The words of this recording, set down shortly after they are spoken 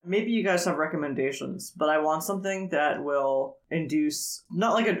maybe you guys have recommendations, but I want something that will induce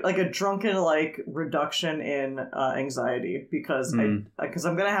not like a drunken reduction in anxiety because I'm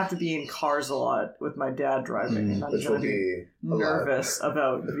gonna have to be in cars a lot with my dad driving, and I'm Which will gonna be nervous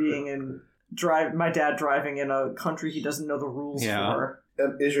about being in my dad driving in a country he doesn't know the rules for.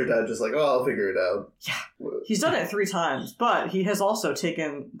 Is your dad just like, oh, I'll figure it out? Yeah. He's done it 3 times, but he has also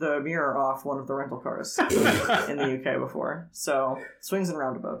taken the mirror off one of the rental cars in the UK before. So, swings and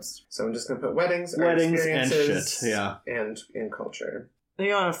roundabouts. So I'm just going to put weddings and shit, and in culture.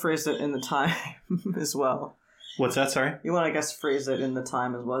 You want to phrase it in the time as well. What's that, sorry? You want to, I guess, phrase it in the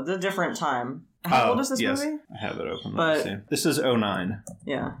time as well. It's a different time. How old is this movie? I have it open. This is 09.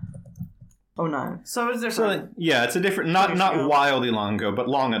 Yeah. 09. So it's different. It's a different, not wildly long ago, but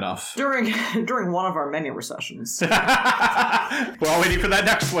long enough. During one of our many recessions. We're all waiting for that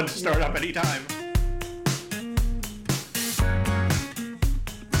next one to start up anytime.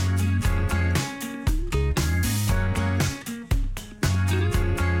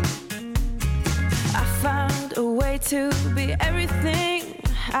 I found a way to be everything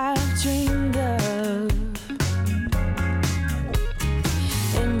I've dreamed of.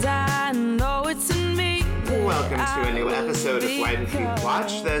 And I know it's in me. Welcome to a new episode of Why Did We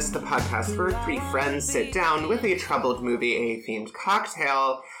Watch This, the podcast where 3 friends sit down with a troubled movie, a themed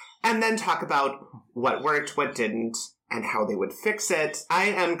cocktail, and then talk about what worked, what didn't, and how they would fix it. I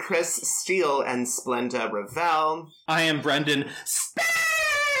am Chris Steele and Splenda Ravel. I am Brendan Space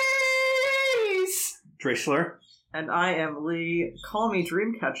Drischler. And I am Lee. Call me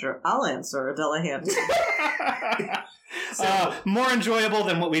Dreamcatcher. I'll answer Delahanty. More enjoyable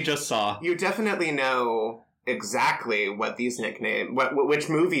than what we just saw. You definitely know exactly what these which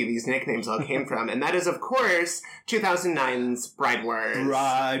movie these nicknames all came from, and that is, of course, 2009's Bride Wars.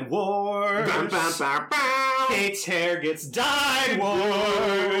 Bride Wars. Bum, bum, bum, bum. Kate's hair gets dyed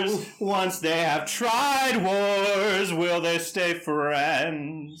wars. Once they have tried wars, will they stay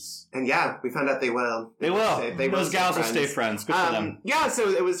friends? And yeah, we found out they will. They will. Those gals will stay friends. Good for them. Yeah, so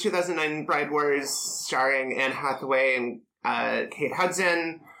it was 2009 Bride Wars, starring Anne Hathaway and Kate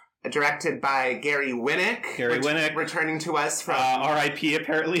Hudson, directed by Gary Winnick. Winnick. Returning to us from... R.I.P.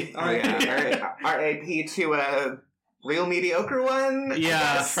 apparently. Oh, yeah. R.I.P. to a real mediocre one.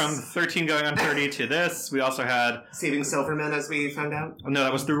 Yeah, from 13 going on 30 to this. We also had... Saving Silverman, as we found out. No,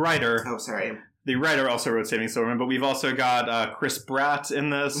 that was the writer. Oh, sorry. The writer also wrote Saving Silverman, but we've also got Chris Pratt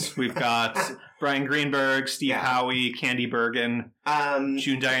in this. We've got Brian Greenberg, Steve Howie, Candy Bergen,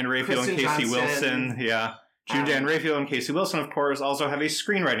 June Diane Raphael, and Casey Wilson. Yeah. June Diane Raphael and Casey Wilson, of course, also have a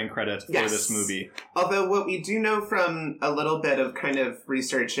screenwriting credit for this movie. Although what we do know from a little bit of kind of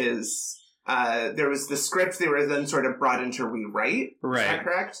research is there was the script they were then sort of brought in to rewrite. Right. Is that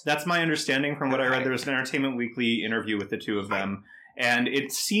correct? That's my understanding from what I read. There was an Entertainment Weekly interview with the two of them. And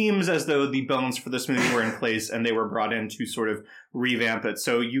it seems as though the bones for this movie were in place and they were brought in to sort of revamp it.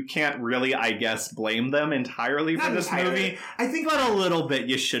 So you can't really, I guess, blame them entirely for this movie. I think, but a little bit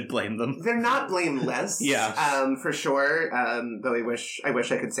you should blame them. They're not blameless. For sure. Though I wish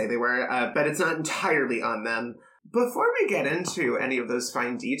I could say they were. But it's not entirely on them. Before we get into any of those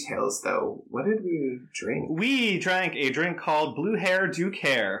fine details, though, what did we drink? We drank a drink called Blue Hair Do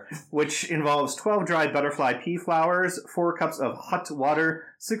Care, which involves 12 dried butterfly pea flowers, 4 cups of hot water,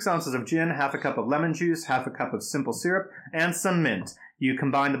 6 ounces of gin, half a cup of lemon juice, half a cup of simple syrup, and some mint. You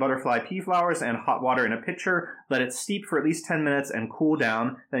combine the butterfly pea flowers and hot water in a pitcher, let it steep for at least 10 minutes and cool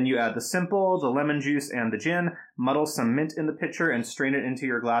down. Then you add the simple, the lemon juice, and the gin, muddle some mint in the pitcher, and strain it into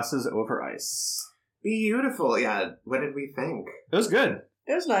your glasses over ice. Beautiful. Yeah. What did we think? It was good.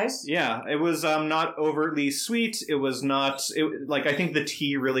 It was nice. Yeah. It was not overtly sweet. It was not... I think the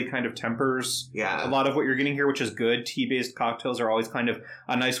tea really kind of tempers a lot of what you're getting here, which is good. Tea-based cocktails are always kind of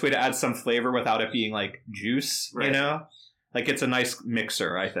a nice way to add some flavor without it being like juice, you know? Like, it's a nice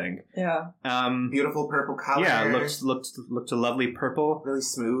mixer, I think. Yeah. Beautiful purple color. Yeah, looked a lovely purple. Really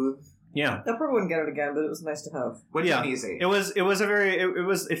smooth. Yeah. I probably wouldn't get it again, but it was nice to have. Easy.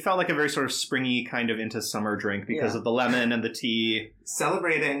 It felt like a very sort of springy kind of into summer drink because of the lemon and the tea.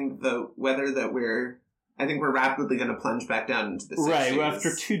 Celebrating the weather that I think we're rapidly going to plunge back down into the 60s. Right,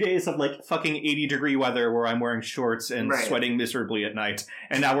 after 2 days of like fucking 80-degree weather where I'm wearing shorts and sweating miserably at night.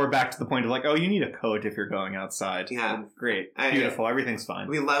 And now we're back to the point of like, oh, you need a coat if you're going outside. Yeah. Great. Beautiful. Everything's fine.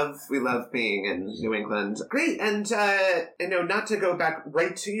 We love being in New England. Great. And, not to go back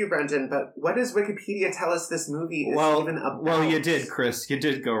right to you, Brendan, but what does Wikipedia tell us this movie is even about? Well, you did, Chris. You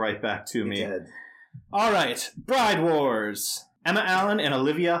did go right back to me. You did. All right. Bride Wars. Emma Allen and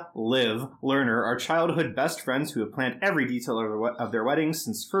Olivia Liv Lerner are childhood best friends who have planned every detail of their wedding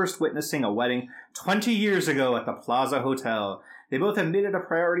since first witnessing a wedding 20 years ago at the Plaza Hotel. They both have made it a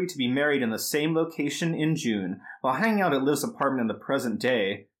priority to be married in the same location in June. While hanging out at Liv's apartment in the present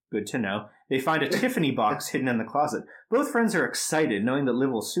day, good to know, they find a Tiffany box hidden in the closet. Both friends are excited, knowing that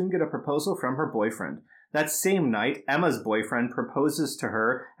Liv will soon get a proposal from her boyfriend. That same night, Emma's boyfriend proposes to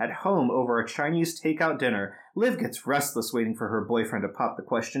her at home over a Chinese takeout dinner. Liv gets restless waiting for her boyfriend to pop the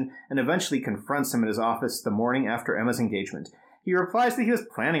question and eventually confronts him at his office the morning after Emma's engagement. He replies that he was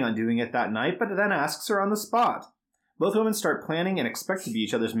planning on doing it that night, but then asks her on the spot. Both women start planning and expect to be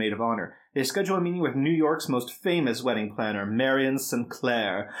each other's maid of honor. They schedule a meeting with New York's most famous wedding planner, Marion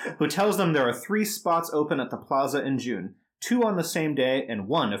Sinclair, who tells them there are 3 spots open at the plaza in June, 2 on the same day and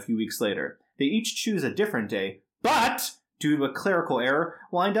 1 a few weeks later. They each choose a different day, but, due to a clerical error,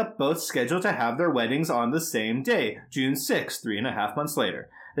 wind up both scheduled to have their weddings on the same day, June 6, 3.5 months later.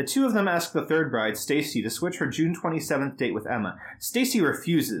 The two of them ask the third bride, Stacy, to switch her June 27th date with Emma. Stacy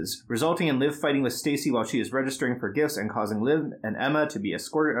refuses, resulting in Liv fighting with Stacy while she is registering for gifts and causing Liv and Emma to be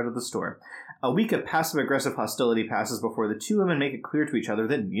escorted out of the store. A week of passive-aggressive hostility passes before the two women make it clear to each other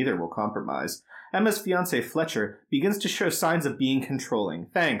that neither will compromise. Emma's fiancé, Fletcher, begins to show signs of being controlling.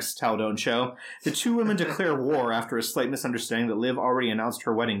 Thanks, Taldone Show. The two women declare war after a slight misunderstanding that Liv already announced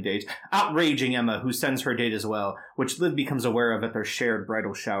her wedding date, outraging Emma, who sends her date as well, which Liv becomes aware of at their shared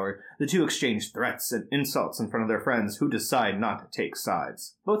bridal shower. The two exchange threats and insults in front of their friends, who decide not to take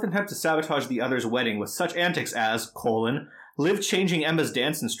sides. Both attempt to sabotage the other's wedding with such antics as, Liv changing Emma's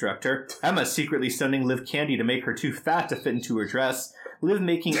dance instructor, Emma secretly sending Liv candy to make her too fat to fit into her dress, Liv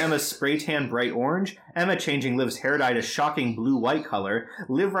making Emma's spray tan bright orange, Emma changing Liv's hair dye to shocking blue-white color,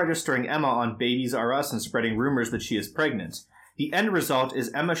 Liv registering Emma on Babies R Us and spreading rumors that she is pregnant. The end result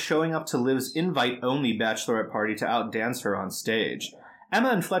is Emma showing up to Liv's invite-only bachelorette party to outdance her on stage. Emma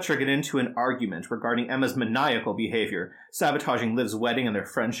and Fletcher get into an argument regarding Emma's maniacal behavior, sabotaging Liv's wedding and their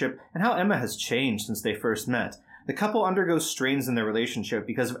friendship, and how Emma has changed since they first met. The couple undergoes strains in their relationship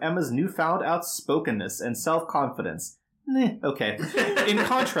because of Emma's newfound outspokenness and self-confidence. Okay. In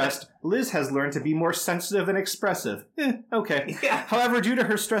contrast, Liz has learned to be more sensitive and expressive. Okay. Yeah. However, due to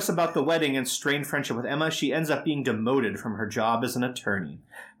her stress about the wedding and strained friendship with Emma, she ends up being demoted from her job as an attorney.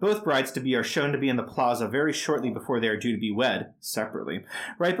 Both brides-to-be are shown to be in the plaza very shortly before they are due to be wed, separately.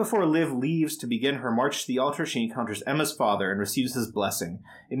 Right before Liv leaves to begin her march to the altar, she encounters Emma's father and receives his blessing.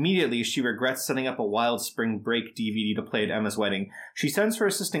 Immediately, she regrets setting up a Wild Spring Break DVD to play at Emma's wedding. She sends her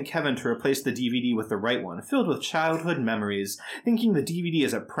assistant Kevin to replace the DVD with the right one, filled with childhood memories. Thinking the DVD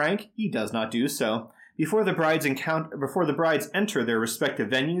is a prank, he does not do so. Before the brides enter their respective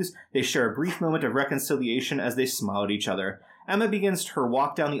venues, they share a brief moment of reconciliation as they smile at each other. Emma begins her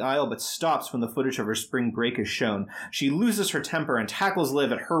walk down the aisle but stops when the footage of her spring break is shown. She loses her temper and tackles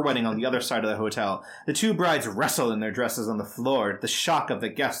Liv at her wedding on the other side of the hotel. The two brides wrestle in their dresses on the floor, the shock of the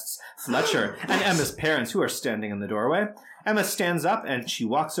guests, Fletcher, and Emma's parents, who are standing in the doorway. Emma stands up and she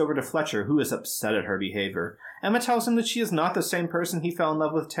walks over to Fletcher, who is upset at her behavior. Emma tells him that she is not the same person he fell in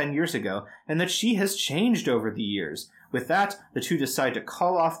love with 10 years ago, and that she has changed over the years. With that, the two decide to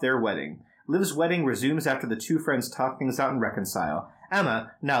call off their wedding. Liv's wedding resumes after the two friends talk things out and reconcile.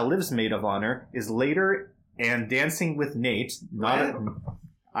 Emma, now Liv's maid of honor, is later and dancing with Nate.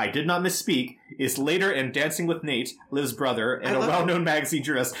 I did not misspeak. Is later and dancing with Nate, Liv's brother, and a well-known magazine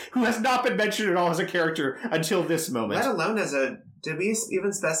journalist who has not been mentioned at all as a character until this moment. Let alone as a... Did we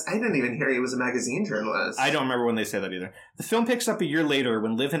even I didn't even hear he was a magazine journalist. I don't remember when they say that either. The film picks up a year later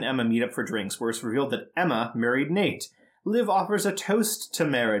when Liv and Emma meet up for drinks, where it's revealed that Emma married Nate. Liv offers a toast to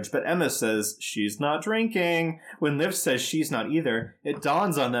marriage, but Emma says she's not drinking. When Liv says she's not either, it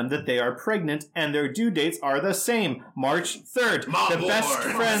dawns on them that they are pregnant and their due dates are the same, March 3rd. The best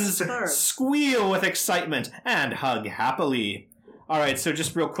friends squeal with excitement and hug happily. Alright, so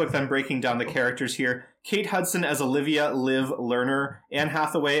just real quick, I'm breaking down the characters here. Kate Hudson as Olivia Liv Lerner, Anne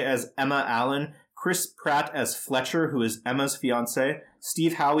Hathaway as Emma Allen, Chris Pratt as Fletcher, who is Emma's fiancé,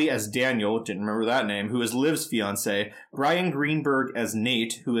 Steve Howey as Daniel, didn't remember that name, who is Liv's fiancé, Brian Greenberg as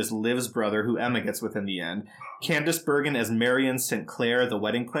Nate, who is Liv's brother, who Emma gets with in the end, Candace Bergen as Marion St. Clair, the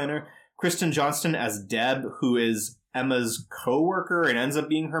wedding planner, Kristen Johnston as Deb, who is Emma's co-worker and ends up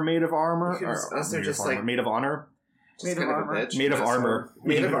being her maid of armor. Maid of honor. Maid of armor. Maid of armor.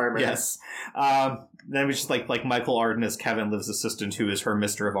 Maid of armor. Yes. Then we just like Michael Arden as Kevin, Liv's assistant, who is her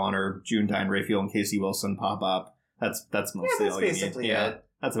Mister of Honor. June Dine Raphael and Casey Wilson pop up. That's mostly all you need. Yeah,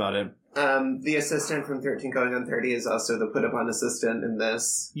 that's about it. The assistant from 13 Going on 30 is also the put-upon assistant in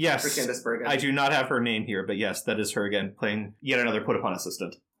this. Yes. For Candace Bergen. I do not have her name here, but yes, that is her again, playing yet another put-upon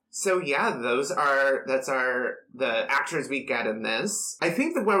assistant. So yeah, that's the actors we get in this. I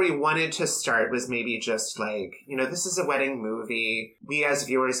think that where we wanted to start was maybe just like, this is a wedding movie. We as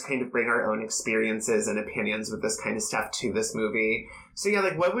viewers kind of bring our own experiences and opinions with this kind of stuff to this movie. So yeah,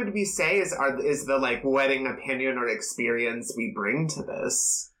 like what would we say is the like wedding opinion or experience we bring to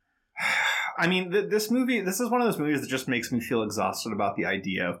this? I mean, this is one of those movies that just makes me feel exhausted about the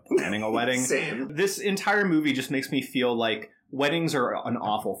idea of planning a wedding. Same. This entire movie just makes me feel like weddings are an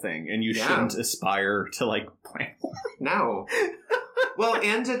awful thing, and you shouldn't aspire to, like, plan. No. Well,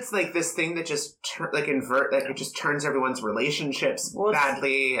 and it's, like, this thing that just, it just turns everyone's relationships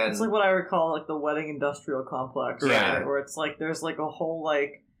badly. And it's like what I would call, like, the wedding industrial complex. Right. Where it's, like, there's, like, a whole,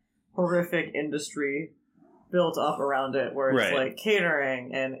 like, horrific industry built up around it, where it's, like,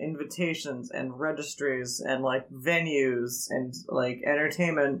 catering and invitations and registries and, like, venues and, like,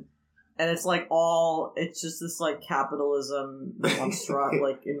 entertainment. And it's like it's just this like capitalism like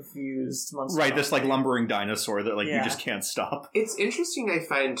infused monstrosity. Right, this like lumbering dinosaur that like you just can't stop. It's interesting, I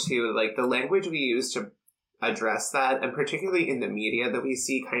find too, like the language we use to address that, and particularly in the media that we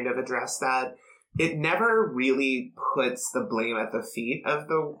see kind of address that, it never really puts the blame at the feet of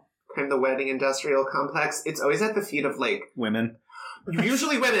the kind of the wedding industrial complex. It's always at the feet of like women.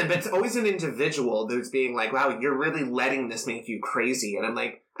 Usually women, but it's always an individual that's being like, wow, you're really letting this make you crazy. And I'm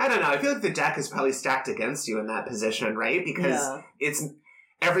like, I don't know. I feel like the deck is probably stacked against you in that position, right? Because it's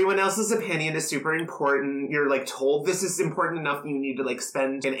everyone else's opinion is super important. You're like told this is important enough that you need to like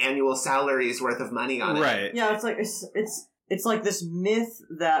spend an annual salary's worth of money on it. Right. Yeah, it's like it's like this myth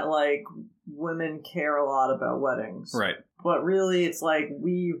that like women care a lot about weddings. Right. But really it's like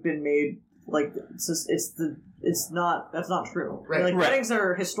we've been made like that's not true. Right. Like weddings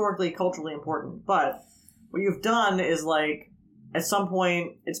are historically, culturally important, but what you've done is like at some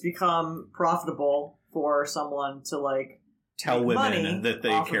point it's become profitable for someone to like tell women that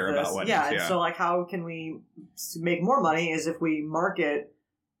they care about weddings. Yeah, and so like how can we make more money is if we market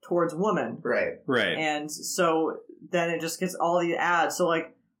towards women. Right. Right. And so then it just gets all the ads. So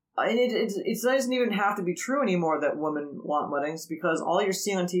like and it doesn't even have to be true anymore that women want weddings, because all you're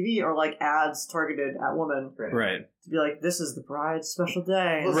seeing on TV are like ads targeted at women. Right. To be like, this is the bride's special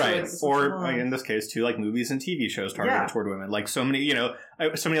day. Right. Or in this case, too, like movies and TV shows targeted toward women. Like so many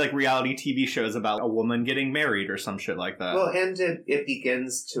like reality TV shows about a woman getting married or some shit like that. Well, and it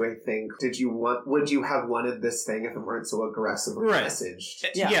begins to, I think, would you have wanted this thing if it weren't so aggressively messaged?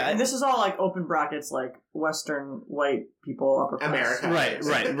 Yeah. And this is all like open brackets, like Western white people, upper class.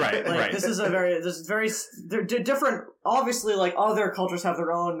 America. Right. This is they're different. Obviously, like other cultures have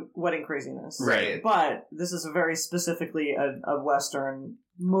their own wedding craziness. Right. But this is a very specifically a Western,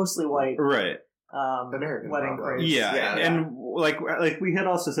 mostly white, American wedding craze. Yeah. And like we had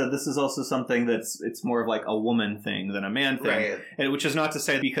also said, this is also something it's more of like a woman thing than a man thing. Right. And which is not to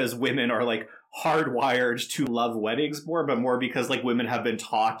say because women are like hardwired to love weddings more, but more because like women have been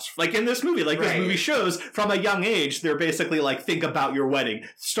taught, like in this movie, like this movie shows from a young age, they're basically like, think about your wedding,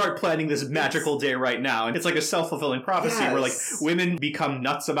 start planning this magical day right now. And it's like a self-fulfilling prophecy where like women become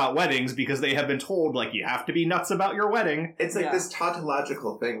nuts about weddings because they have been told like you have to be nuts about your wedding. It's like this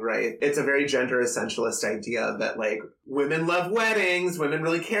tautological thing, right? It's a very gender essentialist idea that like women love weddings, women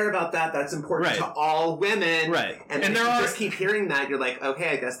really care about that, that's important to all women. Right. And if you just keep hearing that, you're like,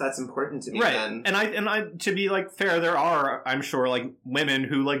 okay, I guess that's important to me. Right. Then. And I to be like fair, there are, I'm sure, like women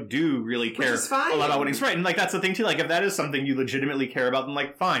who like do really care a lot about weddings. Right. And like that's the thing too, like if that is something you legitimately care about, then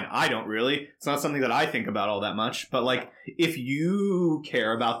like fine, I don't really. It's not something that I think about all that much. But like if you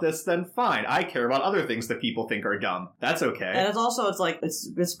care about this, then fine. I care about other things that people think are dumb. That's okay. And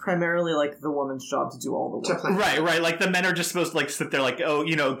it's primarily like the woman's job to do all the work. Right. Like the men are just supposed to like sit there like, oh,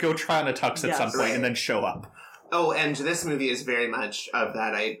 go try on a tux at some point and then show up. Oh, and this movie is very much of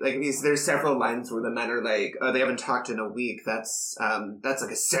that. There's several lines where the men are like, oh, they haven't talked in a week. That's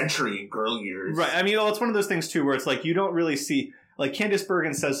like a century in girl years. Right. I mean, it's one of those things too where it's like you don't really see. Like, Candice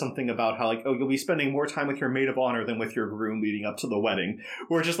Bergen says something about how, like, oh, you'll be spending more time with your maid of honor than with your groom leading up to the wedding.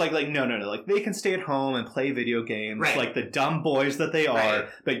 We're just like, no. Like, they can stay at home and play video games, like the dumb boys that they are,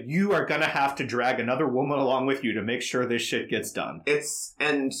 but you are gonna have to drag another woman along with you to make sure this shit gets done.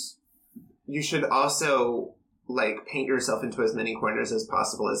 And you should also, like, paint yourself into as many corners as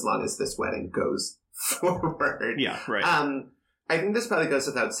possible as long as this wedding goes forward. Yeah, right. I think this probably goes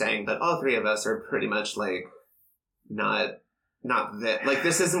without saying, but all three of us are pretty much, like, not that. Like,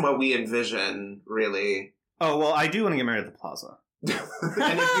 this isn't what we envision, really. Oh, well, I do want to get married at the Plaza.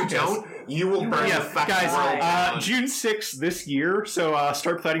 And if you don't, you will burn the fucking world down. June 6th this year, so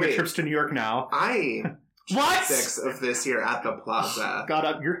start planning your trips to New York now. What? 6 of this year at the Plaza.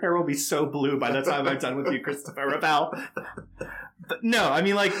 God, your hair will be so blue by the time I'm done with you, Christopher Ravel. No, I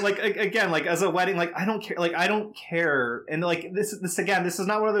mean, like again, like as a wedding, like I don't care, and like this again, this is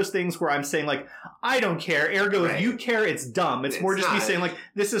not one of those things where I'm saying like I don't care. Ergo, if you care, it's dumb. It's more just me saying like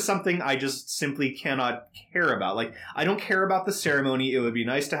this is something I just simply cannot care about. Like I don't care about the ceremony. It would be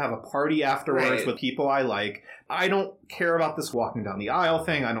nice to have a party afterwards with people I like. I don't care about this walking down the aisle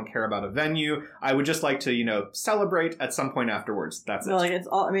thing. I don't care about a venue. I would just like to, celebrate at some point afterwards. That's it. Like it's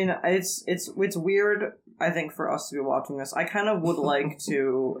all. I mean, it's weird. I think for us to be watching this, I kind of would like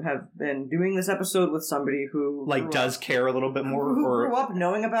to have been doing this episode with somebody who does care a little bit more, who grew up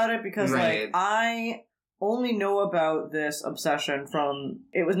knowing about it, because I only know about this obsession from,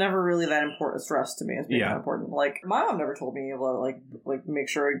 it was never really that important stress to me as being that important. Like, my mom never told me about, like make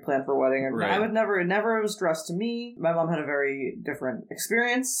sure you plan for a wedding. And I would never, it never was stress to me. My mom had a very different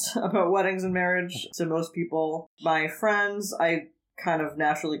experience about weddings and marriage to most people. My friends, I kind of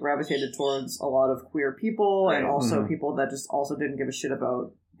naturally gravitated towards a lot of queer people and also people that just also didn't give a shit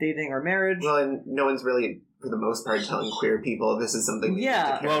about dating or marriage. Well, and no one's really, for the most part, telling queer people this is something we need to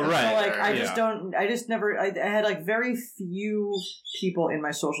care about. So, like, I had, like, very few people in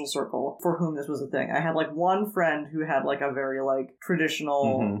my social circle for whom this was a thing. I had, like, one friend who had, like, a very, like,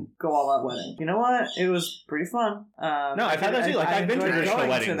 traditional go-all-out wedding. You know what? It was pretty fun. No, I've had that too. Like, I've been to traditional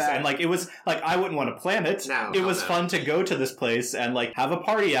weddings, and, like, it was, like, I wouldn't want to plan it. It was fun to go to this place and, like, have a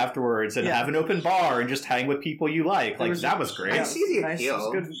party afterwards and have an open bar and just hang with people you like. Like, that was great. I see the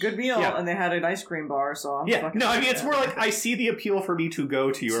appeal. Good meal, and they had an ice cream bar, so I'm no, I mean, it's more like I see the appeal for me to go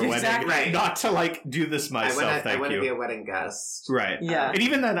to your wedding, not to, like, do this myself. I want to be a wedding guest. Right. Yeah. And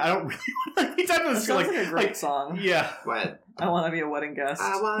even then, I don't really want to. Anytime sounds like a great song. Yeah. What? I want to be a wedding guest.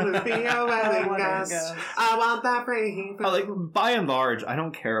 I want to be a wedding guest. I want that ring. Like, by and large, I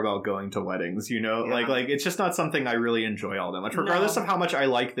don't care about going to weddings, Like, it's just not something I really enjoy all that much, regardless of how much I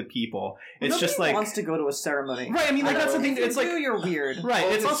like the people. It's just like... wants to go to a ceremony. Right, I mean, like, that's the thing. It's like... you're weird. Right,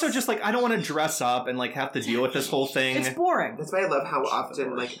 it's also just like, I don't want to dress up and, like, have to deal with this whole thing. It's boring. That's why I love how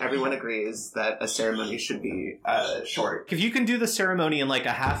often, like, everyone agrees that a ceremony should be short. If you can do the ceremony in, like,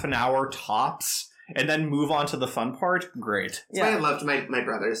 a half an hour tops... and then move on to the fun part, great. That's why I loved my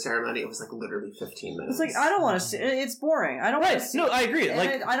brother's ceremony. It was like literally 15 minutes. It's like, I don't want to see it's boring. I don't want to see. No, I agree.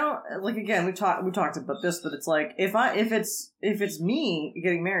 Like, I don't, like, again, we talked about this, but it's like, if it's me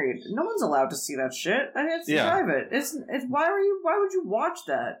getting married, no one's allowed to see that shit. I mean, it's private. It's why would you watch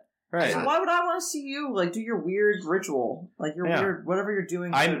that? Right. So why would I want to see you, like, do your weird ritual? Like, your weird, whatever you're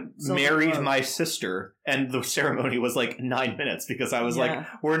doing. I married my sister, and the ceremony was, like, 9 minutes, because I was like,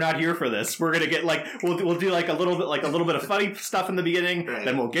 we're not here for this. We're gonna get, like, we'll do, like, a little bit of funny stuff in the beginning,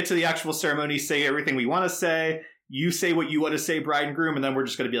 then we'll get to the actual ceremony, say everything we want to say, you say what you want to say, bride and groom, and then we're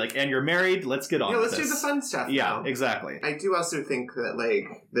just going to be like, and you're married, let's get on with this. Let's do the fun stuff now. Exactly. I do also think that, like,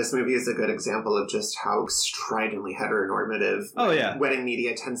 this movie is a good example of just how stridently heteronormative wedding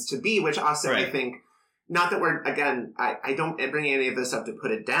media tends to be, which also I think, not that we're, again, I don't bring any of this up to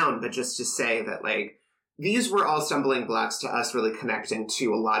put it down, but just to say that, like, these were all stumbling blocks to us really connecting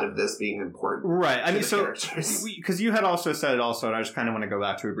to a lot of this being important. Right. I mean, so, because you had also said and I just kind of want to go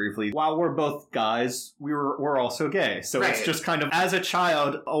back to it briefly, while we're both guys, we're also gay. So it's just kind of, as a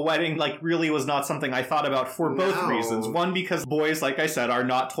child, a wedding, like, really was not something I thought about for both reasons. One, because boys, like I said, are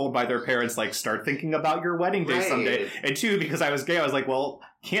not told by their parents, like, start thinking about your wedding day someday. And two, because I was gay, I was like, well,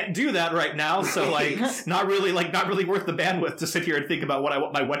 can't do that right now, so, like, not really worth the bandwidth to sit here and think about what I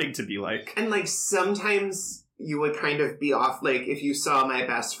want my wedding to be like. And, like, sometimes you would kind of be off, like, if you saw my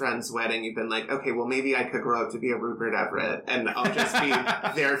best friend's wedding, you've been like, okay, well, maybe I could grow up to be a Rupert Everett, and I'll just be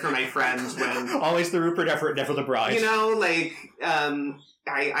there for my friends when... Always the Rupert Everett, never the bride. You know, like,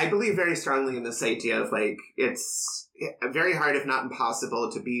 I believe very strongly in this idea of, like, it's very hard, if not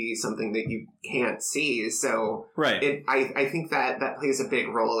impossible, to be something that you can't see. So I think that plays a big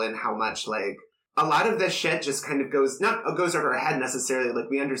role in how much, like, a lot of this shit just kind of goes over our head necessarily. Like,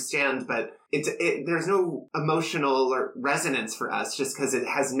 we understand, but there's no emotional or resonance for us just because it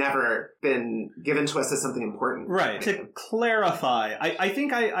has never been given to us as something important. Right. To clarify, I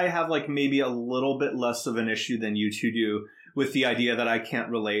think I have, like, maybe a little bit less of an issue than you two do with the idea that I can't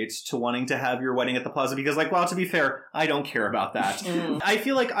relate to wanting to have your wedding at the plaza, because, like, well, to be fair, I don't care about that. I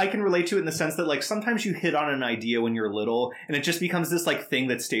feel like I can relate to it in the sense that, like, sometimes you hit on an idea when you're little, and it just becomes this, like, thing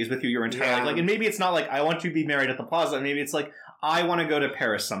that stays with you your entire life. Like, and maybe it's not like, I want to be married at the plaza, maybe it's like, I want to go to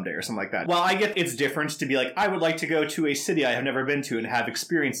Paris someday or something like that. Well, I get it's different to be like, I would like to go to a city I have never been to and have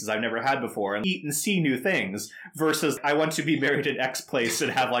experiences I've never had before and eat and see new things versus I want to be married at X place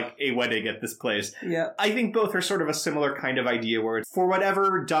and have like a wedding at this place. Yeah. I think both are sort of a similar kind of idea where for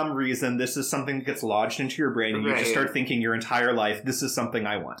whatever dumb reason, this is something that gets lodged into your brain and you just start thinking your entire life, this is something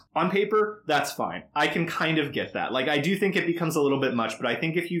I want. On paper, that's fine. I can kind of get that. Like, I do think it becomes a little bit much, but I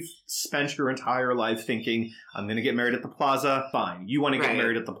think if you've spent your entire life thinking, I'm going to get married at the plaza, fine. You want to get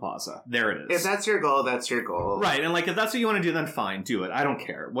married at the plaza. There it is. If that's your goal, that's your goal. Right, and like, if that's what you want to do, then fine, do it. I don't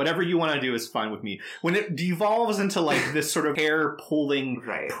care. Whatever you want to do is fine with me. When it devolves into like this sort of hair-pulling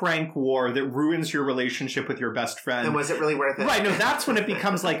prank war that ruins your relationship with your best friend. And was it really worth it? Right, no, that's when it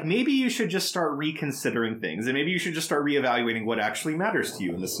becomes like, maybe you should just start reconsidering things, and maybe you should just start reevaluating what actually matters to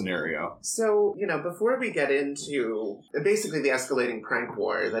you in this scenario. So, before we get into basically the escalating prank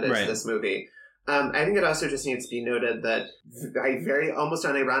war that is this movie, I think it also just needs to be noted that I very almost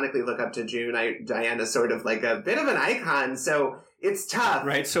unironically look up to June. Diane is sort of like a bit of an icon, so it's tough.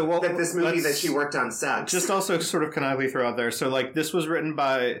 Right, so that this movie that she worked on sucks. Just also sort of connively throw out there. So, like, this was written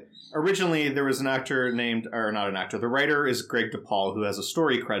by... Originally, there was an actor named... Or not an actor. The writer is Greg DePaul, who has a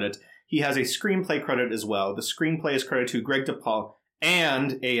story credit. He has a screenplay credit as well. The screenplay is credited to Greg DePaul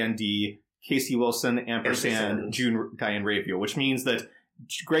and A&D, Casey Wilson, ampersand June Diane Raphael, which means that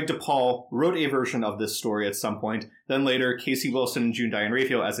Greg DePaul wrote a version of this story at some point. Then later, Casey Wilson and June Diane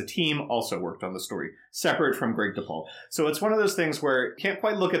Raphael as a team also worked on the story, separate from Greg DePaul. So it's one of those things where you can't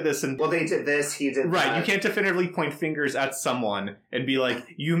quite look at this and... Well, they did this, he did that. Right, you can't definitively point fingers at someone and be like,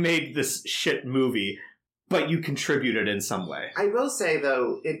 you made this shit movie, but you contributed in some way. I will say,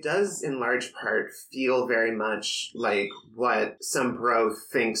 though, it does in large part feel very much like what some bro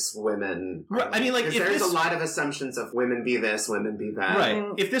thinks women are. Right. I mean, like, if there's a lot of assumptions of women be this, women be that.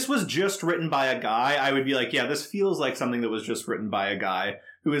 Right. If this was just written by a guy, I would be like, yeah, this feels like something that was just written by a guy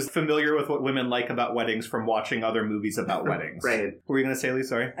who is familiar with what women like about weddings from watching other movies about weddings. Right. What were you going to say, Lee?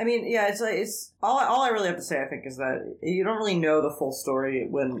 Sorry. I mean, yeah, it's all I really have to say, I think, is that you don't really know the full story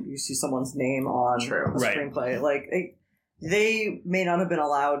when you see someone's name on a screenplay. Like, they may not have been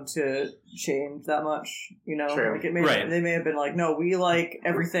allowed to change that much, True. Like, it may they may have been like, no, we like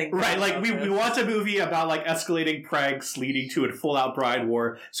everything. Right, like, we want a movie about, like, escalating pranks leading to a full-out bride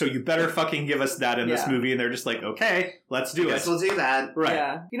war, so you better fucking give us that in this movie, and they're just like, okay, let's do it. Guess we'll do that. Right.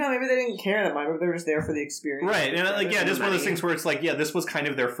 Yeah. Maybe they didn't care that much, maybe they were just there for the experience. Right, and like, yeah, just one of those things where it's like, yeah, this was kind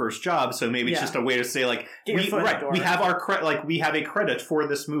of their first job, so maybe it's just a way to say, like, we have we have a credit for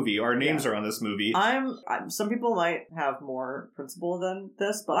this movie, our names are on this movie. Some people might have more principle than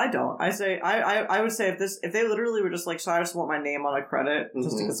this, but I don't. I would say if they literally were just like, so I just want my name on a credit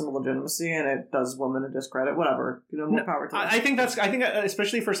just to get some legitimacy, and it does women a discredit, whatever. More power to them. I think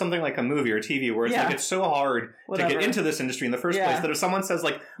especially for something like a movie or TV where it's like it's so hard to get into this industry in the first place that if someone says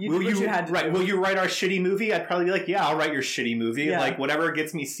like, will you write our shitty movie? I'd probably be like, yeah, I'll write your shitty movie. Like whatever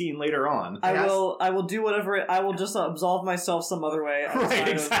gets me seen later on. I will do whatever. I will just absolve myself some other way. Right,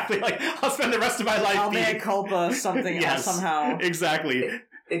 exactly. Like I'll spend the rest of my life. I'll mea culpa something else somehow. Exactly.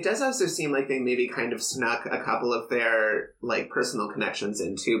 It does also seem like they maybe kind of snuck a couple of their, like, personal connections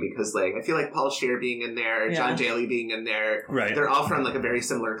in, too, because, like, I feel like Paul Scheer being in there, John Daly being in there, they're all from, like, a very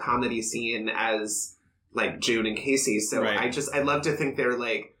similar comedy scene as, like, June and Casey, so I'd love to think they're,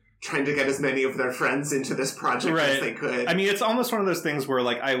 like, trying to get as many of their friends into this project as they could. I mean, it's almost one of those things where,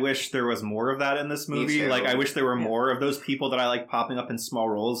 like, I wish there was more of that in this movie. Like, I wish there were more of those people that I like popping up in small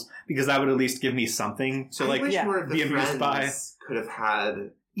roles, because that would at least give me something to, like, be amused by. Could have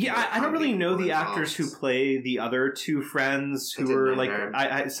had... Yeah, I don't really know the actors who play the other two friends who were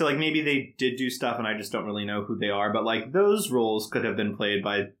like, so like maybe they did do stuff and I just don't really know who they are, but like those roles could have been played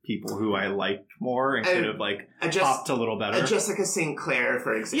by people who I liked more and could have like popped a little better. Jessica St. Clair,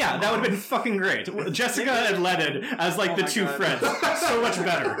 for example. Yeah, that would have been fucking great. Jessica and Lennon as like the two friends. So much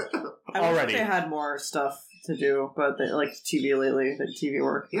better. I wish they had more stuff to do, but they like TV lately, the TV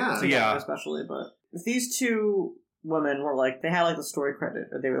work. Yeah. Especially, but if these two women were like, they had like the story credit,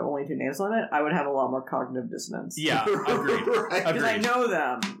 or they were the only two names on it, I would have a lot more cognitive dissonance. Yeah, agreed. Because I know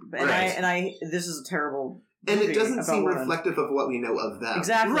them, and I this is a terrible. And it doesn't seem reflective of what we know of them.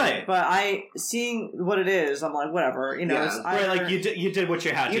 Exactly. Right. But seeing what it is, I'm like, whatever. It's like you did what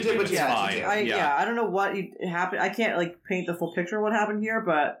you had to do. You did what you had to do. I don't know what happened. I can't like paint the full picture of what happened here,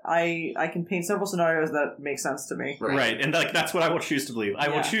 but I can paint several scenarios that make sense to me. Right. And like that's what I will choose to believe. I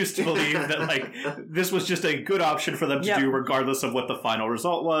will choose to believe that like this was just a good option for them to do regardless of what the final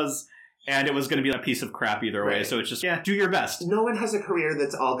result was. And it was going to be a piece of crap either way. Right. So it's just, do your best. No one has a career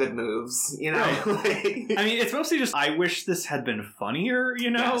that's all good moves, you know? Right. Like, I mean, it's mostly just, I wish this had been funnier,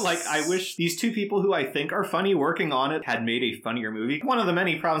 you know? Yes. Like, I wish these two people who I think are funny working on it had made a funnier movie. One of the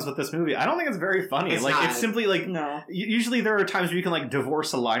many problems with this movie, I don't think it's very funny. It's like, not. it's simply like, No. usually there are times where you can, like,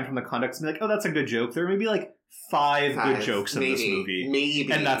 divorce a line from the context and be like, oh, that's a good joke. There may be, like, five good jokes in this movie.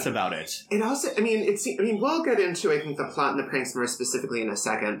 Maybe. And that's about it. It also, I mean, we'll get into, I think, the plot and the pranks more specifically in a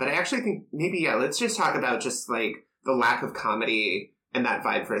second, but I actually think maybe, let's just talk about just, like, the lack of comedy and that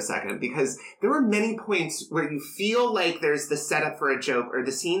vibe for a second, because there were many points where you feel like there's the setup for a joke, or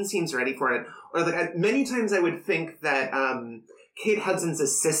the scene seems ready for it, or, like, many times I would think that, Kate Hudson's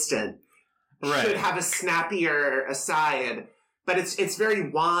assistant should have a snappier aside, but it's very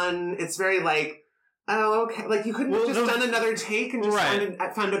it's very, like, oh, okay. Like, you couldn't have just done another take and just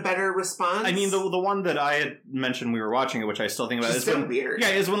found a better response? I mean, the one that I had mentioned when we were watching it, which I still think about, is so weird. Yeah,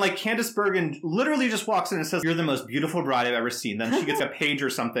 is when, like, Candice Bergen literally just walks in and says, "You're the most beautiful bride I've ever seen." Then she gets a page or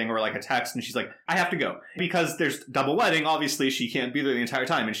something, or, like, a text, and she's like, "I have to go." Because there's double wedding, obviously she can't be there the entire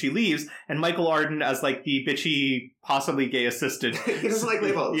time, and she leaves, and Michael Arden, as, like, the bitchy, possibly gay assistant... He doesn't like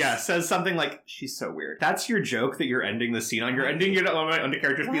labels. Yeah, says something like, "She's so weird." That's your joke that you're ending the scene on. You're ending it on the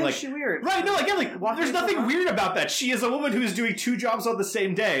characters being like... Why is she weird? Right, no, again, like, there's nothing weird about that. She is a woman who's doing two jobs on the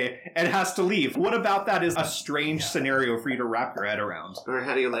same day and has to leave. What about that is a strange scenario for you to wrap your head around? Or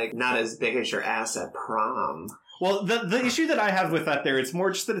how do you, like, not as big as your ass at prom? Well, the issue that I have with that there, it's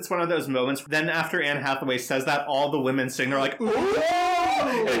more just that it's one of those moments. Then after Anne Hathaway says that, all the women sing, they're like, "Ooh!"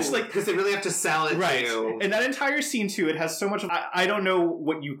 And it's like, because they really have to sell it right. to. And that entire scene, too, it has so much... I don't know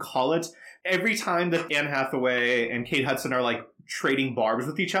what you call it. Every time that Anne Hathaway and Kate Hudson are, like, trading barbs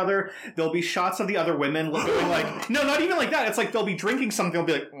with each other, there'll be shots of the other women going like... No, not even like that. It's like they'll be drinking something, they'll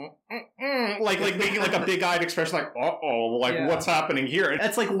be like... like making, like, a big-eyed expression, like, uh-oh, like, what's happening here? And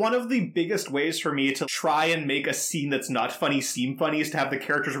it's, like, one of the biggest ways for me to try and make a scene that's not funny seem funny is to have the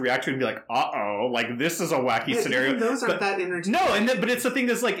characters react to it and be like, uh-oh, like, this is a wacky scenario. Even those aren't that entertaining. No, but it's the thing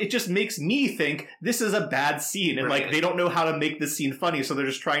that's, like, it just makes me think this is a bad scene, and, like, they don't know how to make this scene funny, so they're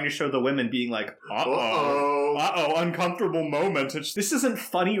just trying to show the women being like, uh-oh, uncomfortable moment. This isn't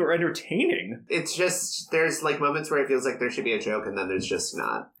funny or entertaining. It's just, there's, like, moments where it feels like there should be a joke, and then there's just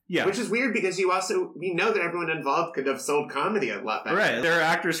not. Yeah. Which is weird because you know that everyone involved could have sold comedy a lot better. Right. There are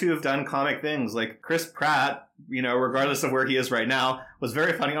actors who have done comic things, like Chris Pratt, you know, regardless of where he is right now, was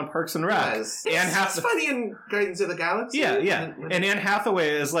very funny on Parks and Rec. Yes. It's funny in Guardians of the Galaxy. Yeah. And Anne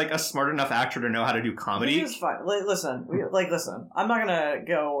Hathaway is, like, a smart enough actor to know how to do comedy. He's fine. Listen. I'm not gonna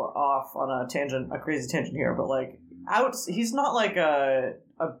go off on a crazy tangent here, but, like, he's not like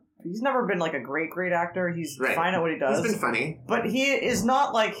he's never been, like, a great actor. He's fine at what he does. He's been funny. But he is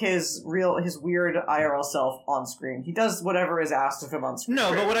not like his weird IRL self on screen. He does whatever is asked of him on screen.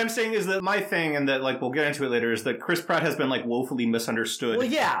 No, but what I'm saying is that my thing, and that, like, we'll get into it later, is that Chris Pratt has been, like, woefully misunderstood. Well,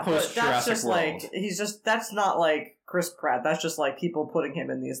 yeah, but that's just, World. like, that's not, like, Chris Pratt. That's just, like, people putting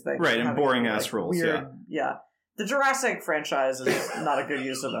him in these things. Right, and boring-ass roles, weird, yeah. The Jurassic franchise is not a good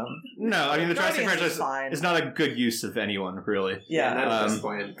use of him. No, I mean, the Jurassic Guardians franchise is not a good use of anyone, really. Yeah, not at this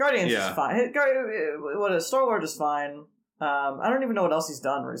point. Guardians is fine. Star-Lord is fine. I don't even know what else he's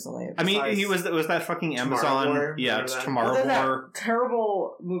done recently. I mean, he was that fucking Amazon. Tomorrow War, it's Tomorrow War.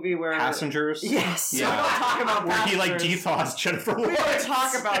 Terrible movie where Passengers. Yes. Yeah. We don't talk about where Passengers. he, like, dethaws Jennifer Lawrence. We don't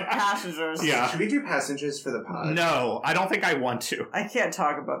talk about Passengers. Yeah. Should we do Passengers for the pod? No, I don't think I want to. I can't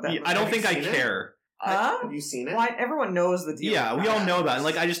talk about that. I don't think I care. Huh? Have you seen it? Why? Everyone knows the deal. Yeah, we all know about it.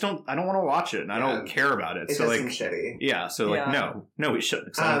 Like, I don't want to watch it, and I don't care about it. It so, does like, seem shitty. Yeah, so, like, no, we shouldn't,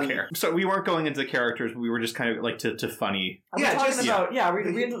 because I don't care. So we weren't going into the characters, we were just kind of, like, to funny. Are we talking about, are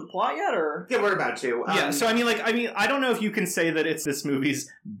we into the plot yet, or? Yeah, we're about to. So, I mean, I don't know if you can say that it's this movie's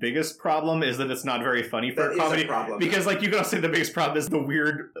biggest problem is that it's not very funny for a comedy. Problem. Because, like, you could also say the biggest problem is the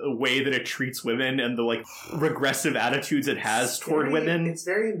weird way that it treats women and the, like, regressive attitudes it has toward women. It's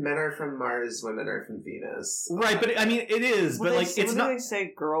very men are from Mars, women are from Venus. Right, but I mean, it is, but, like, it's not... Did they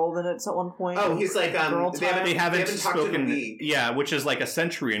say girl then at one point? Oh, he's like, they haven't spoken, in which is like a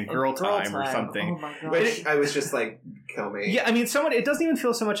century in girl time or something. Oh my God. Which I was just like, kill me. Yeah, I mean, it doesn't even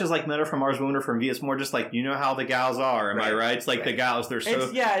feel so much as like men are from Mars, women are from Venus. It's more just like, you know how the gals are, am I right? It's like the gals, they're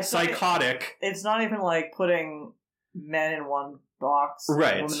so it's psychotic. It's not even like putting men in one box,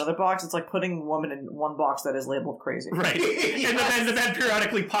 right? Women in another box. It's like putting women in one box that is labeled crazy, right? Yes. And the men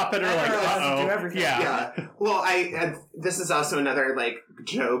periodically pop in and are like, uh-oh. Yeah. Well, this is also another like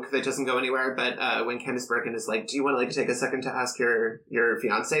joke that doesn't go anywhere. But when Candice Bergen is like, "Do you want to like take a second to ask your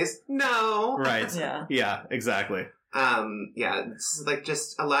fiancés?" No. Right. Yeah. Yeah. Exactly. It's like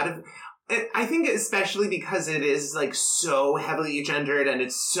just a lot of. I think especially because it is like so heavily gendered and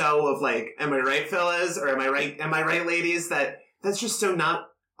it's so of like, am I right, fellas? Or am I right, ladies? That's just so not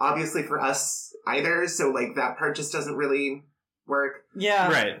obviously for us either. So like that part just doesn't really work. Yeah.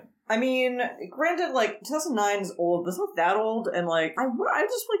 Right. I mean, granted, like 2009 is old, but it's not that old, and like I would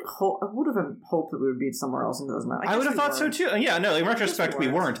have hoped that we would be somewhere else in 2009. I would have thought so too. Yeah, no, in retrospect, we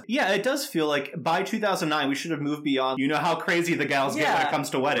weren't. Yeah, it does feel like by 2009 we should have moved beyond. You know how crazy the gals get when it comes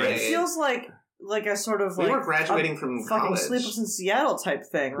to weddings. Right. It feels like a sort of we were graduating from fucking college. Sleepless in Seattle type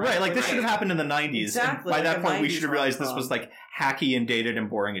thing, right? Right, like this should have happened in the 90s. Exactly. And by like that point, we should have realized this rom-com. was like hacky and dated and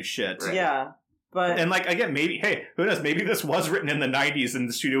boring as shit. Right. Yeah. But And like again, maybe who knows? Maybe this was written in the 90s, and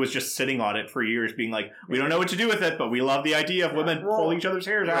the studio was just sitting on it for years, being like, "We don't know what to do with it, but we love the idea of women pulling each other's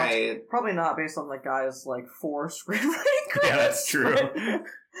hair out." Right. probably not based on the guy's like 4 screenwriting credits. Yeah, that's true.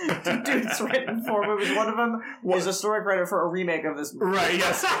 Dude's written 4 movies. One of them is a story credit for a remake of this movie. Right?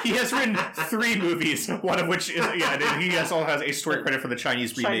 Yes, he has written 3 movies, one of which is and he also has a story credit for the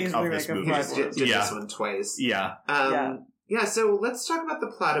Chinese remake of this movie. He just did Yeah. this one twice. Yeah. Yeah, so let's talk about the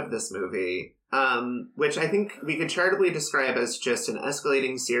plot of this movie, which I think we could charitably describe as just an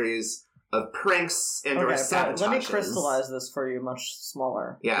escalating series of pranks and or Okay, sabotages. let me crystallize this for you much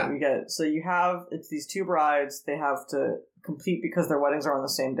smaller. Yeah. We get so you have it's these 2 brides. They have to compete because their weddings are on the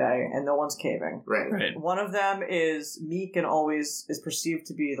same day, and no one's caving. Right. One of them is meek and always is perceived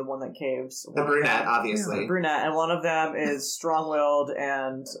to be the one that caves. The One of brunette, them- obviously. The brunette, and one of them is strong-willed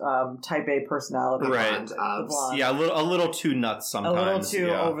and type A personality. Right. The blonde. Yeah, a little too nuts sometimes. A little too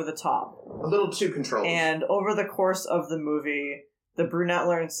yeah. over the top. A little too controlled. And over the course of the movie, the brunette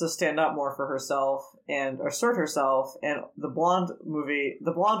learns to stand up more for herself and assert herself, and the blonde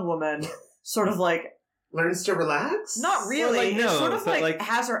woman sort of like learns to relax? not really. Well, like, no, sort of but, like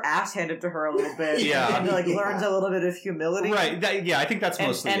has her ass handed to her a little bit. Yeah. And like learns a little bit of humility. Right. I think that's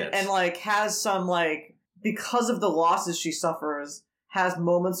mostly it. And like has some like because of the losses she suffers, has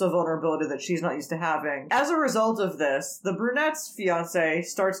moments of vulnerability that she's not used to having. As a result of this, the brunette's fiance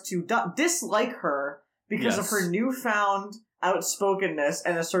starts to dislike her because of her newfound outspokenness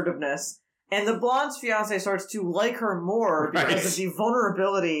and assertiveness. And the blonde's fiance starts to like her more because of the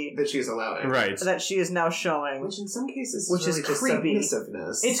vulnerability that she's allowing. Right. that she is now showing. Which in some cases Which is is really creepy. just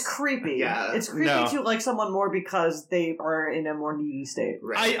submissiveness. It's creepy. Yeah. It's creepy No. to like someone more because they are in a more needy state.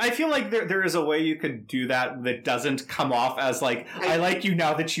 Right. I feel like there is a way you could do that doesn't come off as like I like you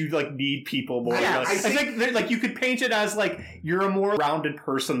now that you like need people more. Yeah, I think that, like you could paint it as like you're a more rounded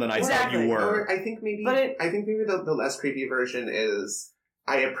person than I thought you were. Or I think maybe But the less creepy version is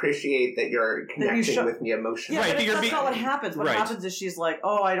I appreciate that you're connecting with me emotionally. Yeah, Right, but you're that's being- not what happens. What right. happens is she's like,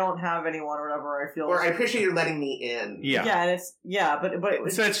 "Oh, I don't have anyone," or whatever. I feel, Or I appreciate you're letting me in. Yeah. yeah, and it's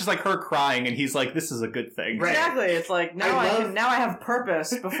but So it's just like her crying, and he's like, "This is a good thing." Right. exactly. It's like now now I have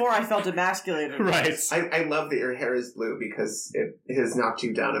purpose. Before I felt emasculated. Right. I love that your hair is blue because it has knocked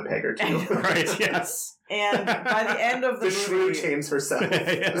you down a peg or two. Right. Yes. And by the end of the The shrew movie, tames herself.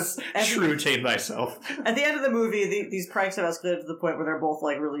 Yes. Shrew tame thyself. at the end of the movie, these pranks have escalated to the point where they're both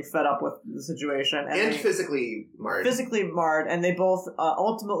like really fed up with the situation And they, physically marred. physically marred, and they both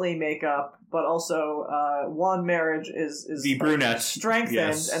ultimately make up. But also, one marriage is The brunette. strengthened,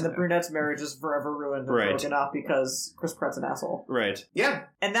 Yes. and the brunette's marriage is forever ruined and Right. broken up because Chris Pratt's an asshole. Right. Yeah.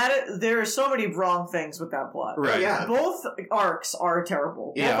 And there are so many wrong things with that plot. Right. Yeah. Both arcs are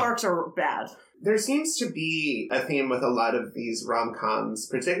terrible. Yeah. Both arcs are bad. There seems to be a theme with a lot of these rom-coms,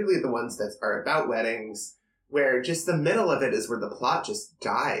 particularly the ones that are about weddings, where just the middle of it is where the plot just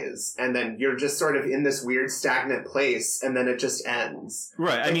dies, and then you're just sort of in this weird stagnant place, and then it just ends.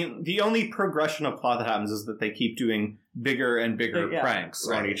 Right. I mean, the only progression of plot that happens is that they keep doing bigger and bigger Yeah. pranks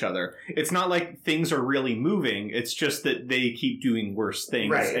on Right. each other. It's not like things are really moving. It's just that they keep doing worse things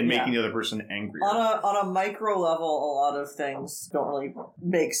Right. and making Yeah. the other person angrier. On a micro level, a lot of things don't really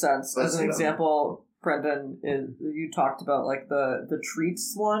make sense. Let's As an do them. example, Brendan, you talked about like the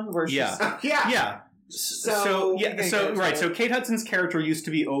treats one where she's Yeah. Yeah. So Right. So Kate Hudson's character used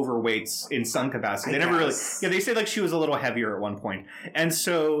to be overweight in some capacity. They never really. Yeah, they say like she was a little heavier at one point, and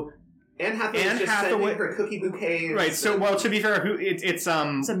so Anne Hathaway Anne just Hathaway- sending her cookie bouquets. right. So well, to be fair, it's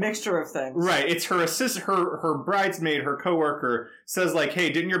a mixture of things. right. It's her assist, her bridesmaid, her coworker says like, "Hey,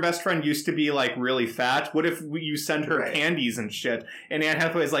 didn't your best friend used to be like really fat? What if you send her Right. candies and shit?" And Anne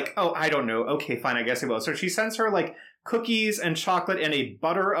Hathaway's like, "Oh, I don't know. Okay, fine, I guess I will." So she sends her like cookies and chocolate and a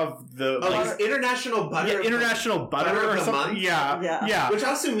butter of the international butter. Yeah, international butter of or the something. month? Yeah. Which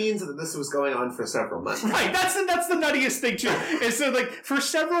also means that this was going on for several months. Right, that's the nuttiest thing too. And so, like, for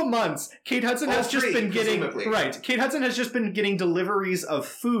several months, Kate Hudson has just been getting Kate Hudson has just been getting deliveries of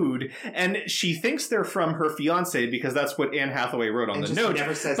food, and she thinks they're from her fiance because that's what Anne Hathaway wrote on the note.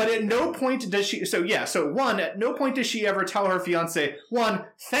 Never says but anything. at no point does she. At no point does she ever tell her fiance, one,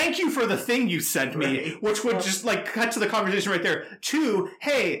 thank you for the thing you sent me, which would just like cut to the conversation right there. Two,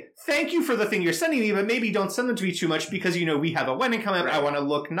 hey, thank you for the thing you're sending me, but maybe don't send them to me too much because, you know, we have a wedding coming up. Right. I want to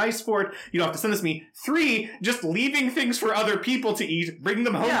look nice for it. You don't have to send this to me. Three, just leaving things for other people to eat, bringing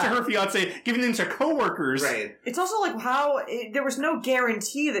them home to her fiance, giving them to coworkers. Right. It's also like there was no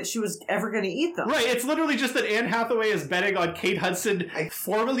guarantee that she was ever going to eat them. Right. It's literally just that Anne Hathaway is betting on Kate Hudson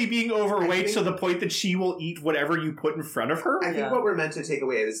formally being overweight to the point that she will eat whatever you put in front of her. I think what we're meant to take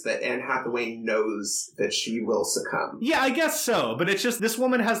away is that Anne Hathaway knows that she will succumb. Yeah, I guess so. But it's just this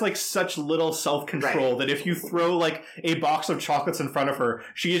woman has like such little self-control that if you throw like a box of chocolates in front of her,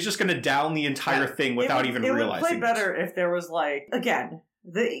 she is just going to down the entire thing without even realizing it. It would play better if there was like, again,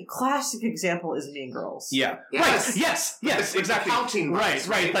 the classic example is Mean Girls. Yeah. Yes. Right. Yes. Exactly. Counting bars,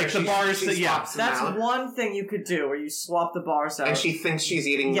 Right. Like the bars. That's one thing you could do, where you swap the bars out. And she thinks she's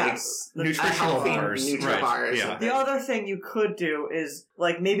eating nutritional bars. Bars. Yeah. The other thing you could do is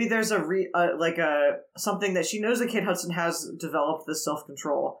like maybe there's something that she knows that Kate Hudson has developed this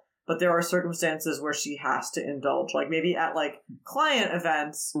self-control. But there are circumstances where she has to indulge. Like maybe at like client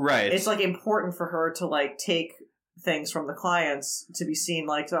events, right? It's like important for her to like take things from the clients to be seen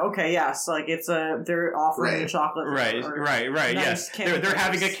like, so, okay, yes, like they're offering the chocolate. Right. Nice, yes. They're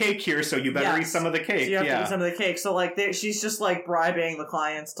having a cake here, so you better eat some of the cake. So you have to eat some of the cake. So like she's just like bribing the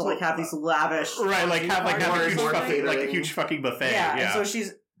clients to like have these lavish. Right. Like have a huge fucking buffet. Yeah. And so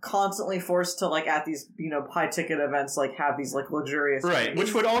she's constantly forced to like at these high ticket events like have these like luxurious things.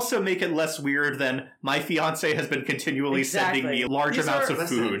 Which would also make it less weird than my fiance has been continually sending me large amounts of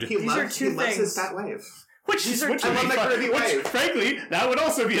food. He loves his fat wife. Which frankly, that would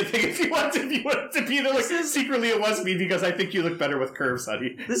also be a thing if you wanted to be there, like, secretly a lesbian because I think you look better with curves,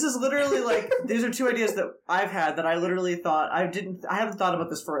 honey. This is literally like, these are two ideas that I've had that I literally thought, I haven't thought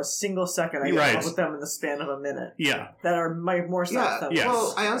about this for a single second. I came up with them in the span of a minute. Yeah. That are more stuff than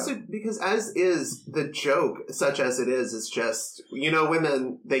Well, I also, because as is the joke, such as it is just,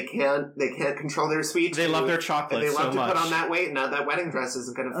 women, they can't control their sweet They love their chocolate so much. They love to put on that weight, now that wedding dress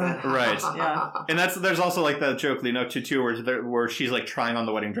isn't going to fit. Right. Yeah. And there's also like the joke leading up to too, where she's like trying on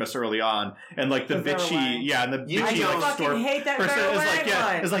the wedding dress early on, and like the bitchy, I fucking hate that Vera Wang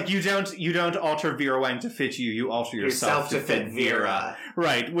line. It's like you don't alter Vera Wang to fit you, you alter yourself to fit Vera.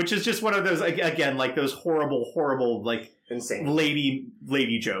 Right, which is just one of those again like those horrible like insane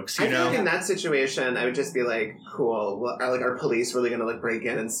lady jokes. I feel like in that situation, I would just be like, cool. Well, are police really going to like break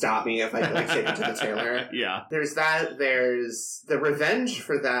in and stop me if I like take it to the tailor? Yeah. There's that. There's the revenge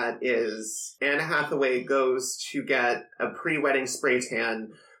for that is Anne Hathaway goes to get a pre-wedding spray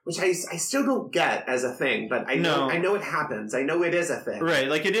tan, which I still don't get as a thing, but I know it happens. I know it is a thing. Right.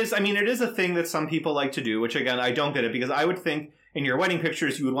 Like it is. I mean, it is a thing that some people like to do, which again, I don't get it because I would think in your wedding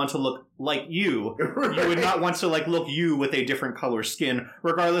pictures, you would want to look like you. Right. You would not want to like look you with a different color skin,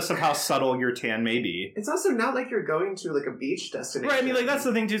 regardless of how subtle your tan may be. It's also not like you're going to like a beach destination. Right, I mean, like that's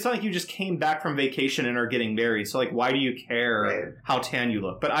the thing too. It's not like you just came back from vacation and are getting married. So like, why do you care how tan you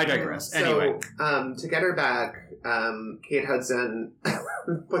look? But I digress. Anyway. To get her back, Kate Hudson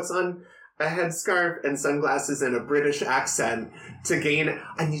puts on a headscarf and sunglasses and a British accent to gain.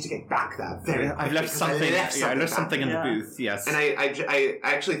 I need to get back that very. I left something. I left something in the booth. Yes, and I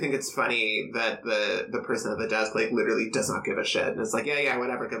actually think it's funny that the person at the desk like literally does not give a shit and it's like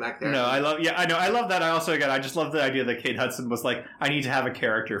whatever, go back there. No, I love that. I just love the idea that Kate Hudson was like, I need to have a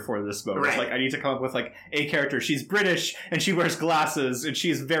character for this moment. Right. Like I need to come up with like a character. She's British and she wears glasses and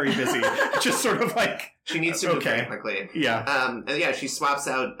she's very busy. Just sort of like. She needs to move very quickly. Yeah. And she swaps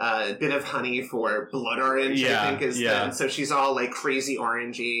out a bit of honey for blood orange, I think is the, so she's all like crazy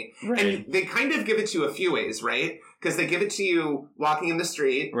orangey. Right. And they kind of give it to you a few ways, right? Because they give it to you walking in the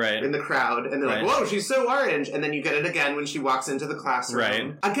street, in the crowd, and they're like, whoa, she's so orange. And then you get it again when she walks into the classroom.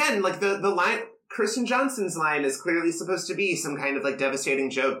 Right. Again, like the line, Kirsten Johnson's line is clearly supposed to be some kind of like devastating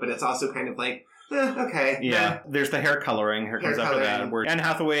joke, but it's also kind of like, Okay. Yeah, there's the hair coloring. Hair comes after that. Where Anne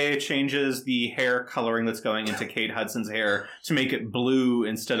Hathaway changes the hair coloring that's going into Kate Hudson's hair to make it blue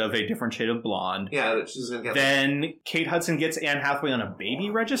instead of a different shade of blonde. Yeah, she's gonna get. Then Kate Hudson gets Anne Hathaway on a baby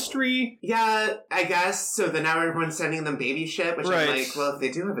registry. Yeah, I guess. So then now everyone's sending them baby shit, which I'm like, well, if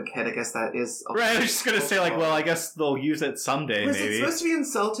they do have a kid, I guess that is. Right, I was just gonna say, like, well, I guess they'll use it someday. Was maybe it supposed to be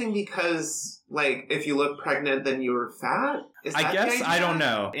insulting because, like, if you look pregnant, then you were fat? I guess I don't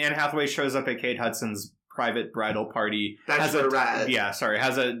know. Anne Hathaway shows up at Kate Hudson's private bridal party. Bachelorette.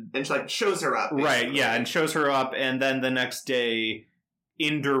 And she, like, shows her up. Basically. Right, yeah, and shows her up, and then the next day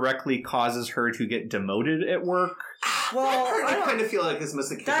indirectly causes her to get demoted at work. Well, I kind of feel like this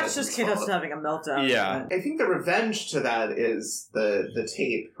must have. That's just Kate Hudson having a meltdown. Yeah, I think the revenge to that is the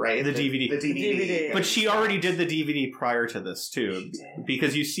tape, right? The DVD. The DVD. But she already did the DVD prior to this too,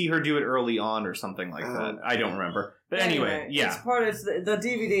 because you see her do it early on or something like that. I don't remember. But anyway, yeah. It's the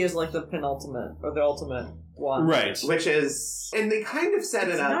DVD is like the penultimate or the ultimate one, right? Which is, and they kind of set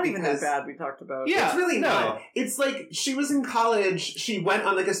it up not because even that bad. We talked about. Yeah, it's really not. It's like she was in college. She went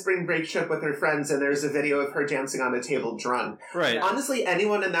on like a spring break trip with her friends, and there's a video of her dancing on a table drunk. Right. Honestly,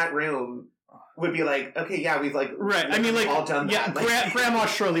 anyone in that room would be like, okay, yeah, we've like, right. I mean, like, all done that. Like, Grandma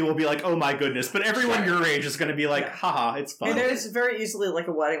Shirley will be like, oh my goodness, but everyone your age is going to be like, haha, it's fun. And there's very easily like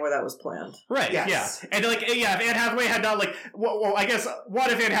a wedding where that was planned. Right. Yes. Yeah. And like, yeah, if Anne Hathaway had not like, well, I guess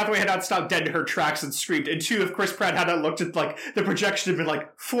one, if Anne Hathaway had not stopped dead in her tracks and screamed, and two, if Chris Pratt had not looked at like the projection and been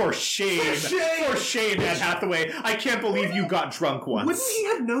like, for shame, Anne Hathaway, I can't believe you got drunk once. Wouldn't he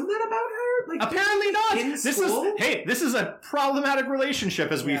have known that about her? Like, apparently not. This is a problematic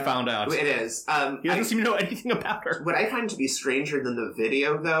relationship, as we found out. It is. He doesn't seem to know anything about her. What I find to be stranger than the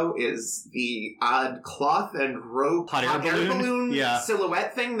video, though, is the odd cloth and rope hot air balloon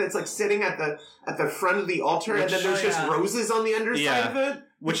silhouette thing that's like sitting at the front of the altar, and then there's just roses on the underside of it,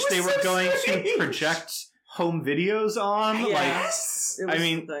 which they were going to project home videos on. Yes. Like, I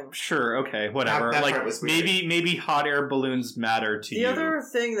mean, sure, okay, whatever. That like part was weird. maybe hot air balloons matter to you. The other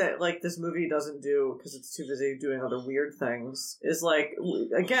thing that like this movie doesn't do because it's too busy doing other weird things is like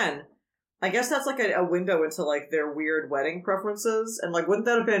again, I guess that's like a window into like their weird wedding preferences, and like wouldn't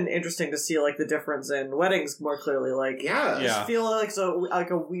that have been interesting to see like the difference in weddings more clearly? Like I just feel like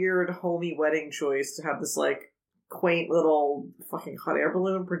a weird homey wedding choice to have this like quaint little fucking hot air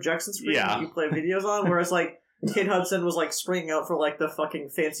balloon projection screen that you play videos on, whereas like Kate Hudson was like springing out for like the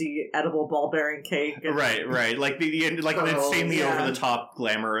fucking fancy edible ball bearing cake. And, right. Like the an insanely over the top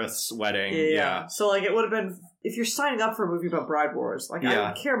glamorous wedding. Yeah. So like it would have been if you're signing up for a movie about bride wars, like I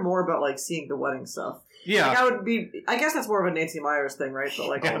would care more about like seeing the wedding stuff. Yeah, like, I guess that's more of a Nancy Myers thing, right? But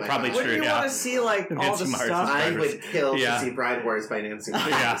like, probably true. You want to see like all the stuff. I would kill to see Bride Wars by Nancy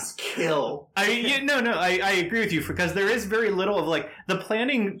Myers. Kill. I agree with you because there is very little of like the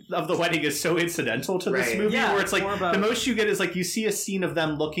planning of the wedding is so incidental to this movie, where it's like the most you get is like you see a scene of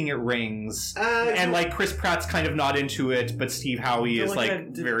them looking at rings, and like Chris Pratt's kind of not into it, but Steve Howey is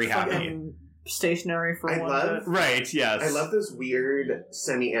like very happy. Stationary for right, yes. I love those weird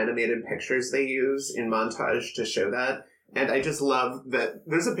semi-animated pictures they use in montage to show that. And I just love that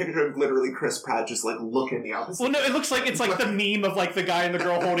there's a picture of literally Chris Pratt just like looking the opposite. Well, no, it looks like it's like the meme of like the guy and the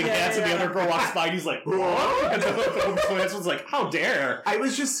girl holding hands and the other girl walks by and he's like, what? And the one's like, how dare? I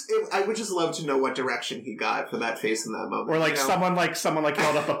would just love to know what direction he got for that face in that moment. Or like someone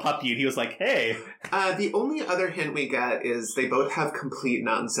held up a puppy and he was like, hey. The only other hint we get is they both have complete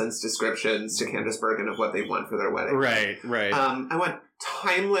nonsense descriptions to Candice Bergen of what they want for their wedding. Right. I want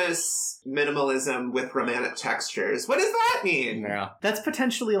timeless minimalism with romantic textures. What does that mean? Yeah. That's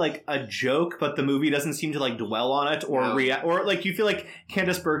potentially like a joke, but the movie doesn't seem to like dwell on it or react, or like you feel like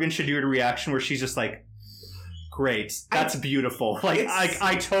Candice Bergen should do a reaction where she's just like, great, that's beautiful. Like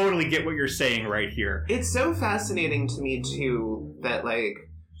I totally get what you're saying right here. It's so fascinating to me too that like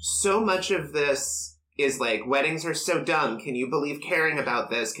so much of this is like weddings are so dumb. Can you believe caring about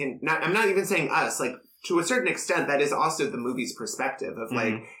this? I'm not even saying us, like to a certain extent, that is also the movie's perspective of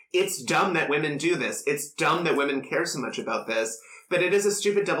like, it's dumb that women do this. It's dumb that women care so much about this. But it is a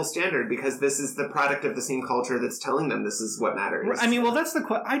stupid double standard because this is the product of the same culture that's telling them this is what matters. I mean, well, that's the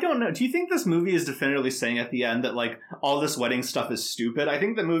question. I don't know. Do you think this movie is definitively saying at the end that like all this wedding stuff is stupid? I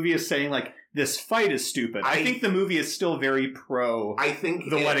think the movie is saying like this fight is stupid. I think the movie is still very pro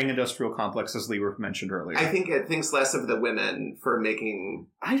the wedding industrial complex, as Lee mentioned earlier. I think it thinks less of the women for making...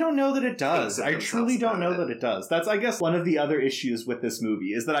 I don't know that it does. I truly don't know that it does. That's, I guess, one of the other issues with this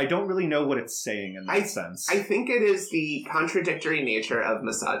movie, is that I don't really know what it's saying in that sense. I think it is the contradictory nature of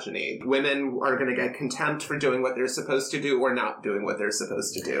misogyny. Women are going to get contempt for doing what they're supposed to do or not doing what they're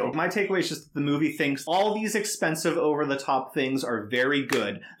supposed to do. My takeaway is just that the movie thinks all these expensive, over-the-top things are very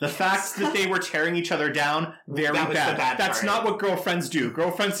good. The fact that they were tearing each other down, very That was the bad. bad That's part. not what girlfriends do.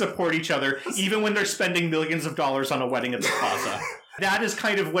 Girlfriends support each other, even when they're spending millions of dollars on a wedding at the plaza. That is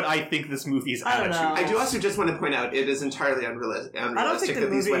kind of what I think this movie's I don't attitude. know. I do also just want to point out it is entirely unrealistic the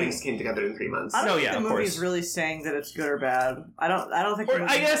that these movie- weddings came together in 3 months. I don't No, think yeah, the of movie's course. really saying that it's good or bad. I don't think. the Or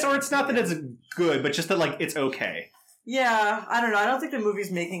movie's I guess, or saying it's not that it's good, but just that like it's okay. Yeah, I don't know. I don't think the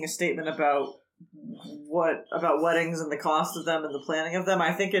movie's making a statement about weddings and the cost of them and the planning of them.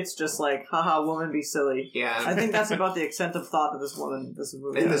 I think it's just like, haha, woman, be silly. Yeah. I think that's about the extent of thought that this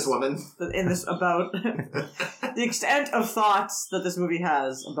movie in has. this woman. In this about the extent of thoughts that this movie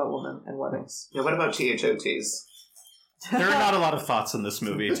has about women and weddings. Yeah, what about THOTs? There are not a lot of thoughts in this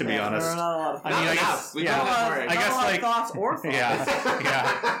movie, to be honest. There are not a lot of I thoughts. mean, I Not guess, enough. We yeah. don't have more. I guess, not a lot of like- thoughts or thoughts.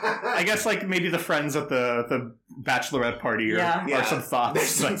 Yeah, I guess like maybe the friends at the bachelorette party Yeah. are some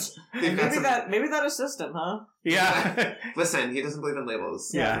thoughts. But, They've got Maybe that assistant, huh? yeah, Listen, he doesn't believe in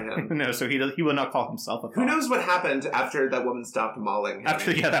labels. yeah. No, so he will not call himself a thought. Who knows what happened after that woman stopped mauling him?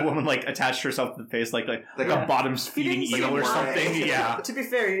 After that woman like attached herself to the face like Like a a- bottoms feeding didn't eel seem or right. something. Yeah. To be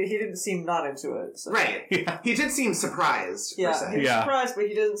fair, he didn't seem not into it. So. Right. Yeah. He did seem surprised, per Yeah, se. he was Yeah. surprised, but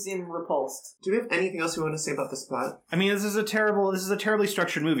he didn't seem repulsed. Do we have anything else we want to say about this plot? I mean, this is a terribly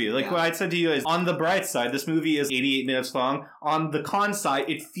structured movie. Like Yeah. what I'd said to you is, on the bright side, this movie is 88 minutes long. On the con side,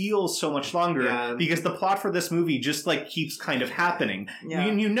 it feels so much longer Yeah. because the plot for this movie just like keeps kind of happening. Yeah.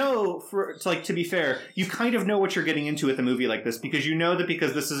 You know, to be fair, you kind of know what you're getting into with a movie like this because you know that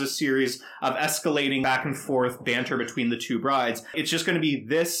because this is a series of escalating back and forth banter between the two brides, it's just going to be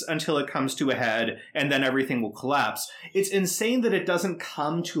this until it comes to a head and then everything will collapse. It's insane that it doesn't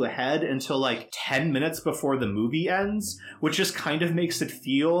come to a head until like 10 minutes before the movie ends, which just kind of makes it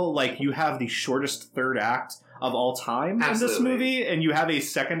feel like you have the shortest third act of all time in this Absolutely. movie, and you have a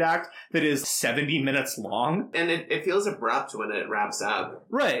second act that is 70 minutes long. And it feels abrupt when it wraps up.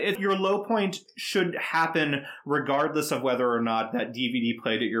 Right. Your low point should happen regardless of whether or not that DVD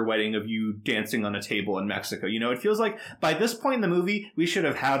played at your wedding of you dancing on a table in Mexico. You know, it feels like by this point in the movie, we should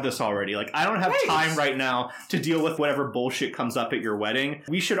have had this already. Like, I don't have Right. time right now to deal with whatever bullshit comes up at your wedding.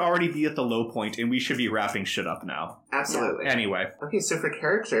 We should already be at the low point, and we should be wrapping shit up now. Absolutely. Anyway. Okay, so for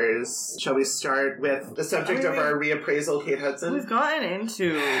characters, shall we start with the subject of our reappraisal, Kate Hudson? We've gotten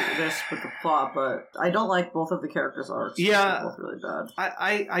into this with the plot, but I don't like both of the characters' arcs. Yeah. They're both really bad.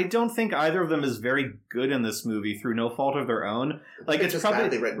 I don't think either of them is very good in this movie through no fault of their own. Like They're it's just probably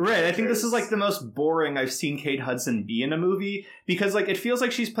badly written right. I think this is characters. like the most boring I've seen Kate Hudson be in a movie because like it feels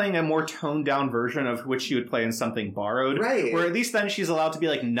like she's playing a more toned down version of which she would play in Something Borrowed. Right. Where at least then she's allowed to be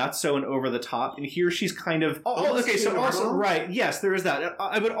like nutso and over the top, and here she's kind of Almost okay. So too also normal. right, yes, there is that.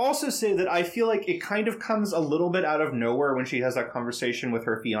 I would also say that I feel like it kind of comes a little bit out of nowhere when she has that conversation with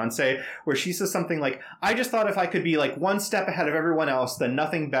her fiance, where she says something like, "I just thought if I could be like one step ahead of everyone else, then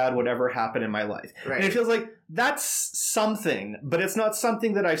nothing bad would ever happen in my life." Right. And it feels like that's something, but it's not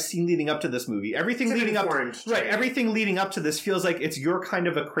something that I've seen leading up to this movie. Everything It's an leading up, informed right? trait. Everything leading up to this feels like it's you're kind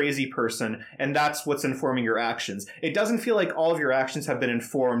of a crazy person, and that's what's informing your actions. It doesn't feel like all of your actions have been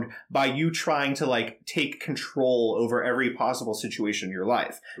informed by you trying to like take control over every possible situation in your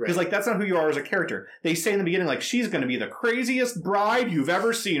life. Because Right. like that's not who you are as a character. They say in the beginning like she's going to be the craziest bride you've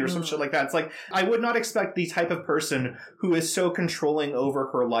ever seen, or some shit like that. It's like I would not expect the type of person who is so controlling over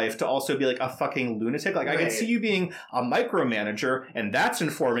her life to also be like a fucking lunatic. Like I can Right. see you being a micromanager, and that's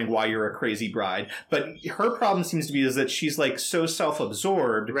informing why you're a crazy bride. But her problem seems to be is that she's like so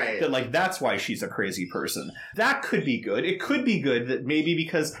self-absorbed Right. that like that's why she's a crazy person. That could be good. It could be good that maybe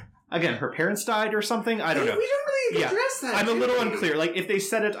because again her parents died or something. I don't know. We don't really Yeah. address that. I'm a do little we? unclear. Like if they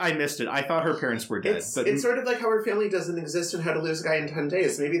said it, I missed it. I thought her parents were dead. It's, but it's sort of like how her family doesn't exist and How to Lose a Guy in 10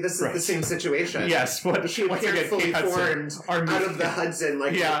 Days. Maybe this is Right. the same situation. yes, what She once appeared again, fully Kate Hudson, formed our out movie- of the Hudson,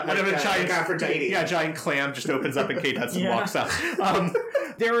 like yeah, out of a giant like Aphrodite. Yeah, giant clam just opens up and Kate Hudson Yeah. walks out.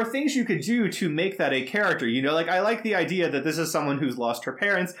 There are things you could do to make that a character. You know, like I like the idea that this is someone who's lost her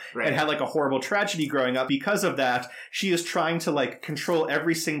parents Right. and had like a horrible tragedy growing up. Because of that, she is trying to like control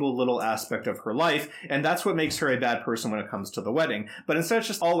every single little aspect of her life, and that's what makes her a bad person when it comes to the wedding. But instead of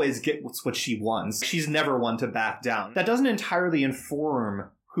just always get what she wants, she's never one to back down. That doesn't entirely inform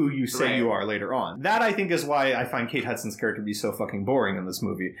who you say Right. you are later on. That, I think, is why I find Kate Hudson's character to be so fucking boring in this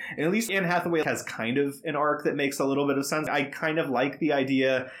movie. And at least Anne Hathaway has kind of an arc that makes a little bit of sense. I kind of like the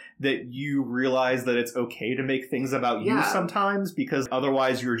idea that you realize that it's okay to make things about you Yeah. sometimes, because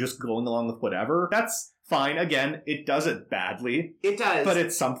otherwise you're just going along with whatever. That's fine. Again, it does it badly. It does. But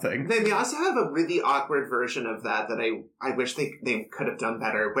it's something. Then they also have a really awkward version of that I wish they could have done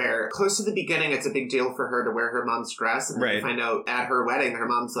better, where close to the beginning it's a big deal for her to wear her mom's dress, and then you find out at her wedding her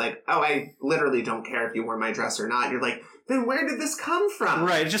mom's like, oh, I literally don't care if you wore my dress or not. You're like, then where did this come from?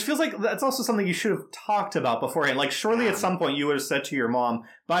 Right. It just feels like that's also something you should have talked about beforehand. Like, surely at some point you would have said to your mom,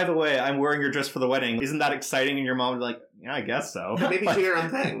 by the way, I'm wearing your dress for the wedding. Isn't that exciting? And your mom would be like, yeah, I guess so. Maybe do your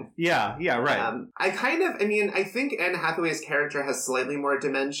own thing. Yeah, right. I think Anne Hathaway's character has slightly more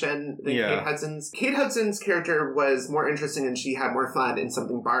dimension than Kate Hudson's. Kate Hudson's character was more interesting and she had more fun in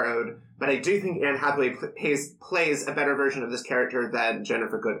Something Borrowed, but I do think Anne Hathaway plays a better version of this character than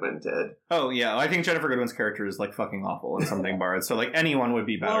Jennifer Goodwin did. Oh, yeah. I think Jennifer Goodwin's character is, like, fucking awful in Something Borrowed, so, like, anyone would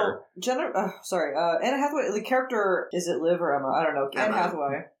be better. Well, Anne Hathaway, the character, is it Liv or Emma? I don't know. Anne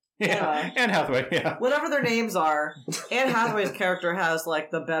Hathaway. Yeah, Anne Hathaway, yeah. Whatever their names are, Anne Hathaway's character has, like,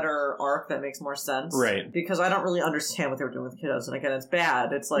 the better arc that makes more sense. Right. Because I don't really understand what they were doing with the kiddos, and again, it's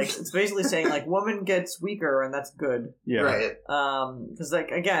bad. It's like, it's basically saying, like, woman gets weaker, and that's good. Yeah. Right. Because, like,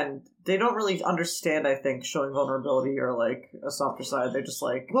 again, they don't really understand, I think, showing vulnerability or, like, a softer side. They're just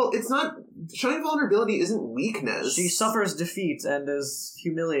like... Well, it's not... Showing vulnerability isn't weakness. She suffers defeat and is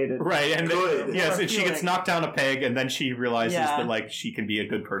humiliated. Right, and good. Yes, and she gets knocked down a peg, and then she realizes that, like, she can be a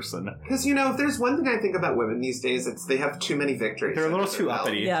good person. Because, if there's one thing I think about women these days, it's they have too many victories. They're a little too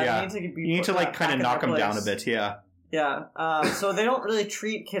uppity. Yeah. You need to like, kind of knock them down a bit, yeah. Yeah, so they don't really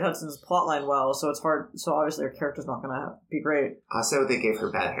treat Kate Hudson's plotline well, so it's hard. So obviously her character's not going to be great. Also, they gave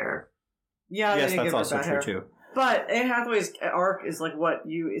her bad hair. Yeah, yes, that's also true, too. But Anne Hathaway's arc is like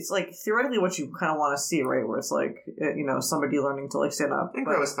it's like theoretically what you kind of want to see, right? Where it's like, somebody learning to like stand up. I think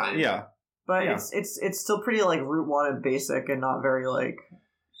that was fine. Yeah. But it's still pretty like root one and basic and not very like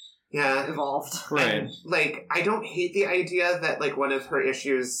evolved. Right. And, like, I don't hate the idea that like one of her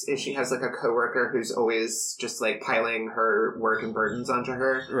issues is she has like a coworker who's always just like piling her work and burdens onto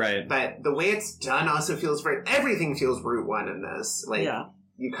her. Right. But the way it's done also feels everything feels root one in this. Like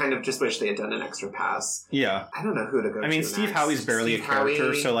you kind of just wish they had done an extra pass. Yeah. I don't know who to go to. I mean, Steve Howey's barely a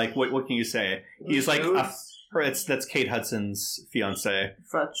character, so like what can you say? He's like that's Kate Hudson's fiance.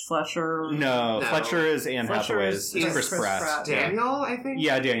 Fletcher. No, Fletcher is Anne Hathaway's. It's Chris Pratt. Daniel, I think.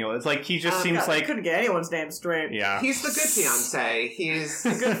 Yeah, Daniel. It's like he just seems like I couldn't get anyone's name straight. Yeah, he's the good fiance. He's the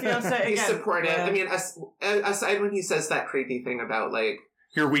good fiance. He's again, supportive. Yeah. I mean, aside when he says that creepy thing about like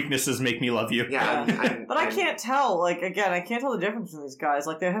your weaknesses make me love you. Yeah, but I can't tell. Like again, I can't tell the difference in these guys.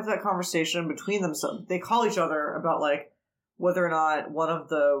 Like they have that conversation between themselves. They call each other about like whether or not one of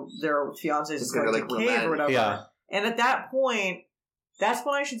their fiancés is going to cave or whatever. Yeah. And at that point, that's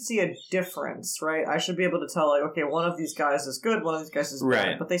when I should see a difference, right? I should be able to tell, like, okay, one of these guys is good, one of these guys is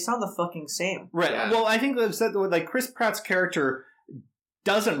bad, but they sound the fucking same. Right. Yeah. Well, I think that like Chris Pratt's character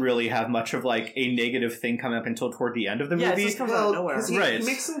doesn't really have much of like a negative thing coming up until toward the end of the movie. Yeah, it just comes out of nowhere. He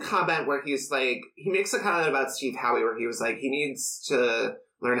makes some comment where he makes a comment about Steve Howey where he was like, he needs to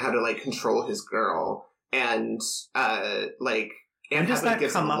learn how to like control his girl and like. When does that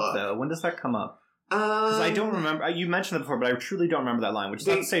come up though? When does that come up? Because I don't remember. You mentioned it before, but I truly don't remember that line. Which is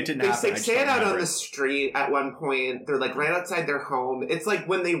not to say it didn't happen. They say it out on the street at one point. They're like right outside their home. It's like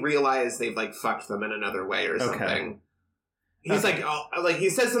when they realize they've like fucked them in another way or something. He's like, he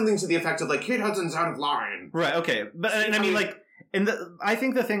says something to the effect of like, Kate Hudson's out of line. Right. Okay. But and I mean, like, I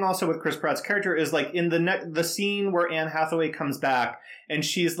think the thing also with Chris Pratt's character is like in the scene where Anne Hathaway comes back and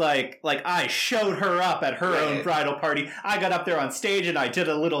she's like I showed her up at her own bridal party. I got up there on stage and I did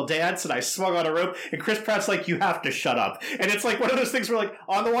a little dance and I swung on a rope. And Chris Pratt's like, you have to shut up. And it's like one of those things where like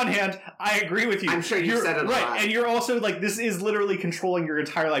on the one hand, I agree with you. I'm sure you said it right, a lot. and you're also like this is literally controlling your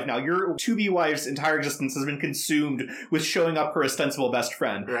entire life now. Your to-be wife's entire existence has been consumed with showing up her ostensible best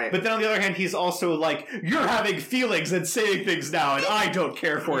friend. Right. But then on the other hand, he's also like, you're having feelings and saying things now, and I don't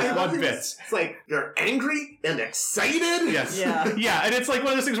care for it one bit. It's like you're angry and excited. Yes. Yeah, and it's like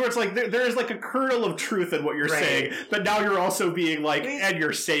one of those things where it's like there is like a kernel of truth in what you're saying, but now you're also being like, and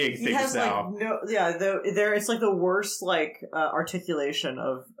you're saying things now. It's like the worst like articulation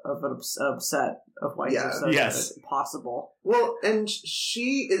of an upset of white possible. Well, and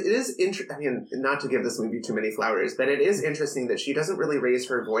it is interesting. I mean, not to give this movie too many flowers, but it is interesting that she doesn't really raise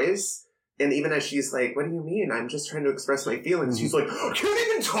her voice. And even as she's like, what do you mean? I'm just trying to express my feelings. She's like, I can't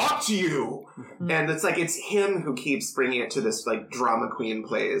even talk to you. And it's like, it's him who keeps bringing it to this like drama queen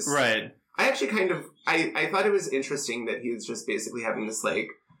place. Right. I actually I thought it was interesting that he's just basically having this like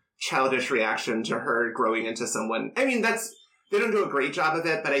childish reaction to her growing into someone. I mean, that's They don't do a great job of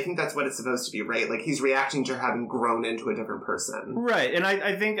it, but I think that's what it's supposed to be, right? Like, he's reacting to having grown into a different person. Right, and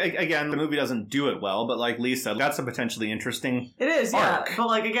I think, again, the movie doesn't do it well, but like Lisa, that's a potentially interesting It is, arc. yeah. But,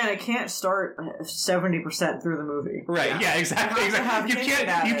 like, again, it can't start 70% through the movie. Right, yeah, exactly. You have to You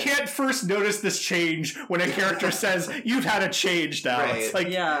have you it. can't first notice this change when a character says, you've had a change now. Right. It's like,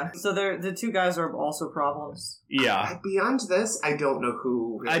 Yeah, so the two guys are also problems. yeah. Beyond this, I don't know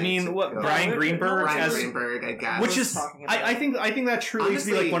who really I mean, to what, go. Brian Greenberg Brian as... Greenberg, I guess. Which is, talking about. I think that truly is to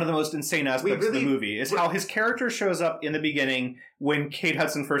be like Honestly, one of the most insane aspects of the really- movie is how his character shows up in the beginning when Kate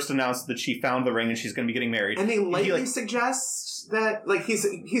Hudson first announced that she found the ring and she's going to be getting married. And they lightly He, suggest that, like, he's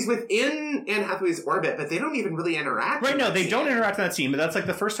within Anne Hathaway's orbit, but they don't even really interact. Right, in no, that they scene. don't interact in that scene, but that's like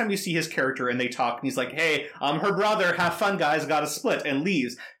the first time you see his character and they talk and he's like, hey, I'm her brother, have fun guys, gotta split, and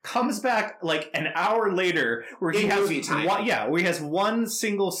leaves. Comes back like an hour later where he In has movie time. where he has one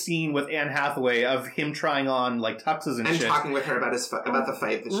single scene with Anne Hathaway of him trying on like tuxes and And shit. talking with her about about the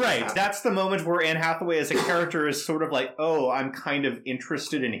fight that she Right, had. that's the moment where Anne Hathaway as a character is sort of like, oh, I'm kind of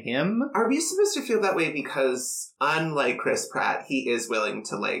interested in him. Are we supposed to feel that way because, unlike Chris Pratt, he is willing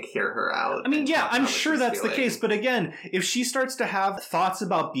to, like, hear her out? I mean, and yeah, talk I'm about what sure she's that's the feeling? case, but again, if she starts to have thoughts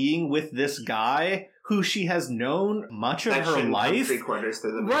about being with this guy who she has known much of That her shouldn't come life, 3/4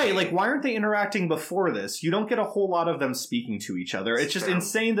 through the movie. right, like, why aren't they interacting before this? You don't get a whole lot of them speaking to each other. It's just true.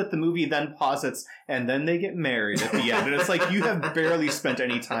 insane that the movie then posits, and then they get married at the end. And it's like, you have barely spent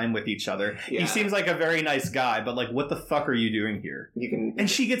any time with each other. Yeah. He seems like a very nice guy, but, like, what the fuck are you doing here? You can... And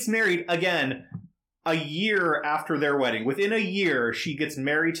she gets married, again, a year after their wedding. Within a year, she gets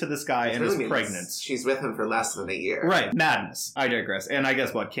married to this guy and really is means pregnant. She's with him for less than a year. Right, madness. I digress. And I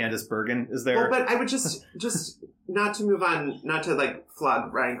guess what, Candice Bergen is there? Well, but I would just not to move on, not to, like,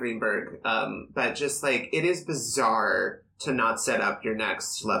 flog Ryan Greenberg, but just, like, it is bizarre to not set up your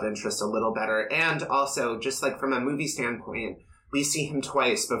next love interest a little better. And also, just, like, from a movie standpoint, we see him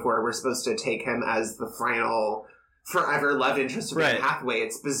twice before we're supposed to take him as the final forever love interest of Right. Anne Hathaway.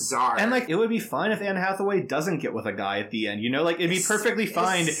 It's bizarre. And, like, it would be fine if Anne Hathaway doesn't get with a guy at the end, you know? Like, it'd be perfectly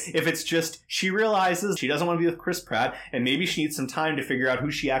fine if it's just she realizes she doesn't want to be with Chris Pratt, and maybe she needs some time to figure out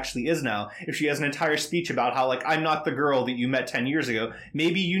who she actually is now. If she has an entire speech about how, like, I'm not the girl that you met 10 years ago,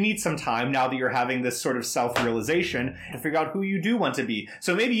 maybe you need some time now that you're having this sort of self-realization to figure out who you do want to be.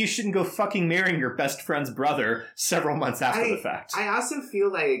 So maybe you shouldn't go fucking marrying your best friend's brother several months after the fact. I also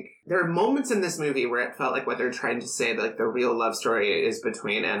feel like there are moments in this movie where it felt like what they're trying to say, that, like, the real love story is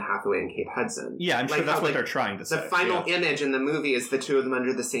between Anne Hathaway and Kate Hudson. Yeah, I'm sure Like that's how, what like, they're trying to say. The final yeah. image in the movie is the two of them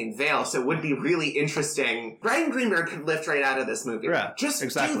under the same veil, so it would be really interesting. Brian Greenberg could lift right out of this movie. Yeah, just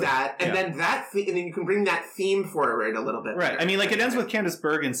exactly. do that, and Yeah. then and then you can bring that theme forward a little bit. Right. better. I mean, like, it ends with Candice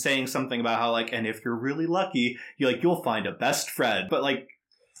Bergen saying something about how, like, and if you're really lucky, you'll find a best friend. But, like,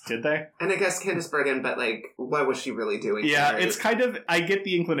 did they? And I guess Candice Bergen, but, like, what was she really doing? Yeah, here? it's kind of, I get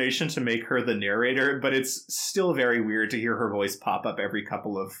the inclination to make her the narrator, but it's still very weird to hear her voice pop up every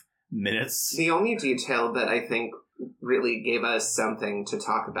couple of minutes. The only detail that I think really gave us something to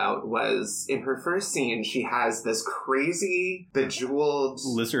talk about was in her first scene, she has this crazy bejeweled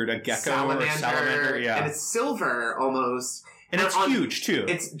Lizard, a gecko salamander, or salamander, yeah. and it's silver almost. And it's huge, too.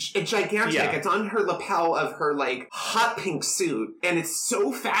 It's gigantic. Yeah. It's on her lapel of her, like, hot pink suit. And it's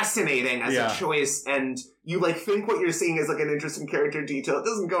so fascinating as Yeah. a choice. And you, like, think what you're seeing is, like, an interesting character detail. It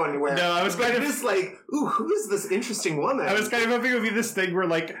doesn't go anywhere. No, I was But kind of... it is like, ooh, who is this interesting woman? I was kind of hoping it would be this thing where,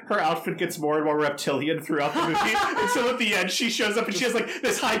 like, her outfit gets more and more reptilian throughout the movie. And so at the end, she shows up and she has, like,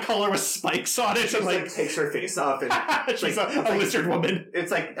 this high collar with spikes on it. She And, like, like, takes her face off. And she's like, a lizard woman.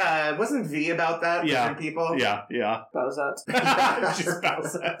 It's like, wasn't V about that? Yeah. Lizard people? Yeah, yeah. That was that. She's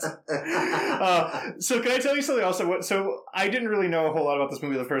Bowsette. So can I tell you something else? So I didn't really know a whole lot about this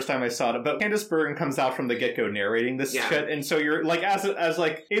movie the first time I saw it, but Candice Bergen comes out from the get-go narrating this Yeah. shit, and so you're like, as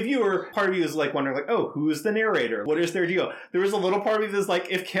like, if you were, part of you is like wondering like, oh, who's the narrator? What is their deal? There was a little part of me that's like,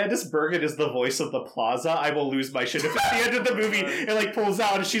 if Candice Bergen is the voice of the Plaza, I will lose my shit. If at the end of the movie it like pulls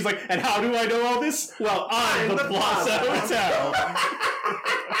out and she's like, and how do I know all this? Well, I'm the Plaza Hotel.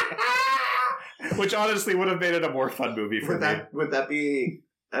 Which honestly would have made it a more fun movie for me. Would that be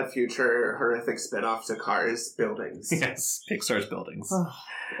a future horrific spin-off to Cars Buildings? Yes, Pixar's buildings. All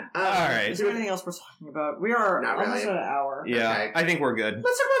right. Is there anything else we're talking about? We are Not almost really. at an hour. Yeah, Okay. I think we're good.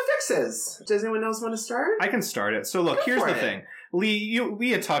 Let's talk about fixes. Does anyone else want to start? I can start it. So look, Go here's for the it. thing. Lee,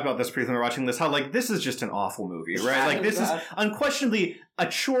 we had talked about this briefly when we were watching this, how, like, this is just an awful movie, right? Yeah, Like, this is bad. unquestionably a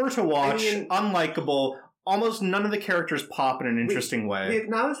chore to watch, I mean- unlikable, almost none of the characters pop in an interesting We way.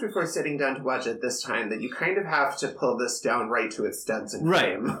 acknowledged before sitting down to watch it this time that you kind of have to pull this down right to its studs and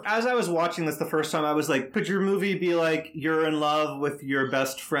Right. frame. As I was watching this the first time, I was like, could your movie be like, you're in love with your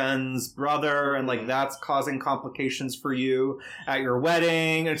best friend's brother, and like that's causing complications for you at your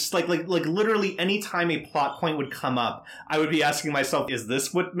wedding? It's like literally any time a plot point would come up, I would be asking myself, is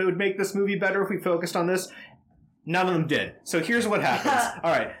this what would make this movie better if we focused on this? None of them did. So here's what happens.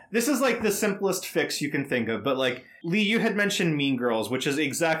 All right. This is like the simplest fix you can think of, but like, Lee, you had mentioned Mean Girls, which is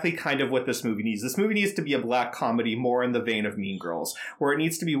exactly kind of what this movie needs. This movie needs to be a black comedy more in the vein of Mean Girls, where it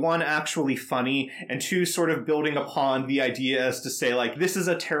needs to be, one, actually funny, and two, sort of building upon the idea as to say, like, this is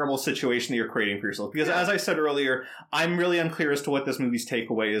a terrible situation that you're creating for yourself. Because as I said earlier, I'm really unclear as to what this movie's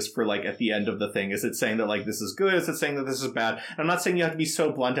takeaway is for, like, at the end of the thing. Is it saying that, like, this is good? Is it saying that this is bad? And I'm not saying you have to be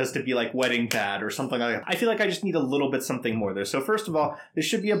so blunt as to be, like, wedding bad or something like that. I feel like I just need a little bit something more there. So first of all, this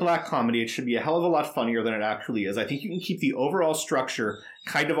should be a black comedy. It should be a hell of a lot funnier than it actually is. I think you can keep the overall structure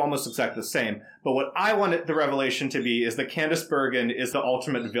kind of almost exactly the same. But what I wanted the revelation to be is that Candice Bergen is the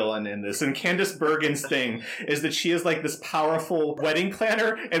ultimate villain in this. And Candice Bergen's thing is that she is like this powerful wedding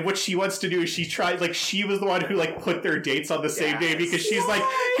planner, and what she wants to do is she was the one who like put their dates on the same day because she's like,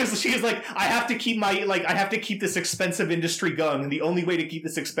 I have to keep this expensive industry going, and the only way to keep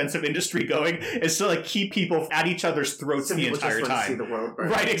this expensive industry going is to like keep people at each other's throats the entire time. See the world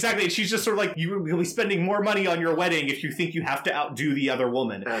burn. Right, exactly. And she's just sort of like, you'll be spending more money on your wedding if you think you have to outdo the other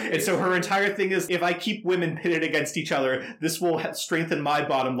woman. And so her entire thing is, if I keep women pitted against each other, this will strengthen my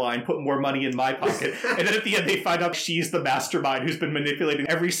bottom line, put more money in my pocket. And then at the end, they find out she's the mastermind who's been manipulating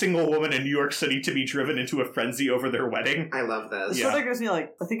every single woman in New York City to be driven into a frenzy over their wedding. I love this. Sort of gives me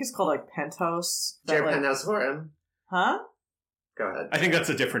like, I think it's called like Penthouse. Dear Penthouse Forum. Huh? Go ahead. I think that's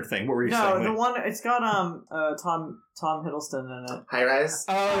a different thing. What were you saying? No, the one, it's got Tom Hiddleston in it. High Rise.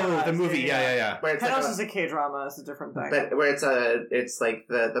 Oh, the movie. Yeah. Where it's Penthouse like is a K-drama. It's a different thing. but where it's like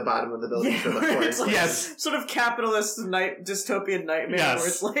the bottom of the building for the where floor. it's like Yes. sort of capitalist dystopian nightmare. Yes. Where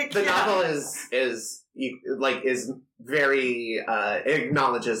it's like The novel is very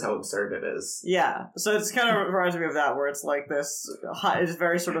acknowledges how absurd it is. Yeah, so it's kind of reminds me of that, where it's like this. It's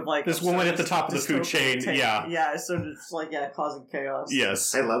very sort of like This woman at the top of the food chain. Yeah. Yeah, it's sort of just like causing chaos.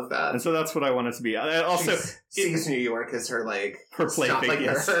 Yes. I love that. And so that's what I want it to be. Also, sees New York as her her plaything, like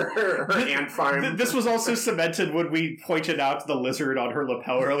yes. her ant farm. This was also cemented when we pointed out the lizard on her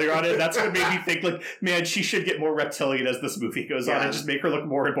lapel earlier on it. That's what made me think, like, man, she should get more reptilian as this movie goes on and just make her look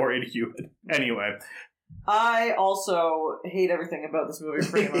more and more inhuman. Anyway. I also hate everything about this movie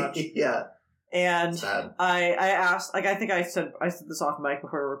pretty much. Yeah. And Sad. I asked, like, I think I said this off mic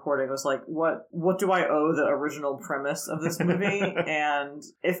before we were recording. I was like, what do I owe the original premise of this movie? And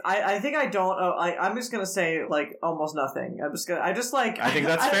if I think I don't owe, I'm just gonna say like almost nothing. I think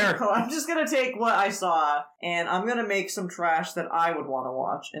that's fair. I'm just gonna take what I saw and I'm gonna make some trash that I would want to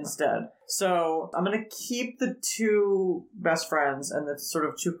watch instead. So I'm gonna keep the two best friends and the sort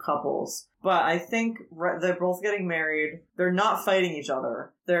of two couples. But I think they're both getting married. They're not fighting each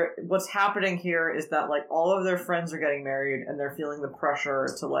other. What's happening here is that like all of their friends are getting married, and they're feeling the pressure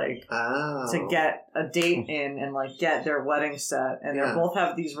to to get a date in and like get their wedding set, and they both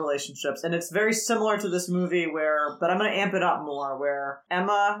have these relationships, and it's very similar to this movie but I'm gonna amp it up more. Where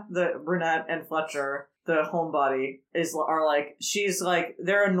Emma, the brunette, and Fletcher, the homebody,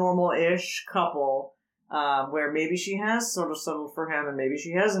 they're a normal-ish couple. Where maybe she has sort of settled for him and maybe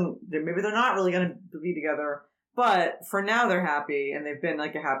she hasn't. Maybe they're not really going to be together. But for now they're happy, and they've been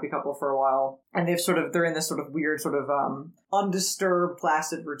like a happy couple for a while. And they're in this sort of weird sort of undisturbed,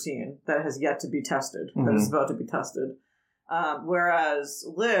 placid routine that has yet to be tested, that is about to be tested. Whereas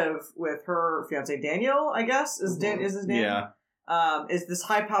Liv, with her fiance Daniel, I guess, is his name? Yeah. Is this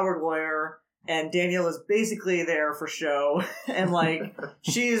high-powered lawyer. And Daniel is basically there for show, and like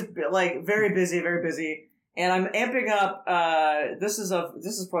she's like very busy, and I'm amping up. This is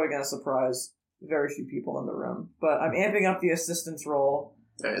probably gonna surprise very few people in the room, but I'm amping up the assistant's role.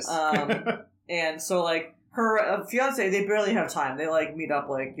 Nice. And so like her fiance, they barely have time. They like meet up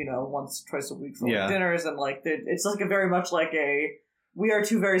like once, twice a week for dinners, and like it's like a very much like we are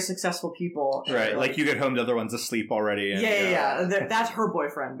two very successful people. Right, like you get home, the other one's asleep already. And, yeah. That's her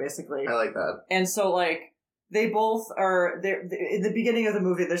boyfriend, basically. I like that. And so, like, they both are... in the beginning of the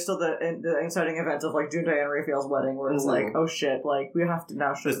movie, there's still the exciting event of, like, Junta and Raphael's wedding, where it's like, oh shit, like, we have to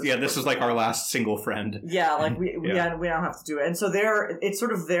now show this is like our last single friend. Yeah, like, we don't have to do it. And so it's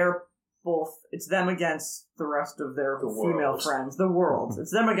sort of it's them against the rest of their female friends. The world. It's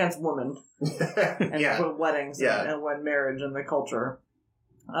them against women. And weddings and when marriage and the culture.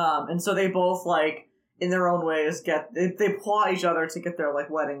 And so they both, like, in their own ways they plot each other to get their, like,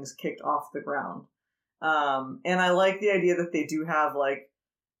 weddings kicked off the ground. And I like the idea that they do have, like,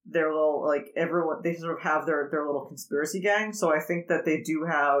 their little, like, everyone, they sort of have their little conspiracy gang. So I think that they do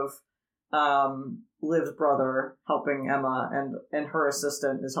have Liv's brother helping Emma, and her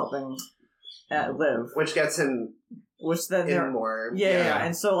assistant is helping Liv. Which gets him Which then they're more. yeah.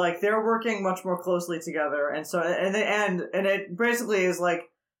 And so, like, they're working much more closely together. And so, and it basically is, like,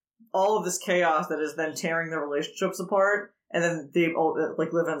 all of this chaos that is then tearing their relationships apart. And then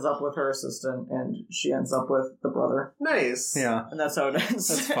like, Liv ends up with her assistant, and she ends up with the brother. Nice. Yeah. And that's how it ends.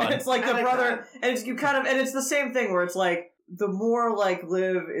 That's fun. It's like the brother, and it's, you kind of, and it's the same thing where it's like, the more, like,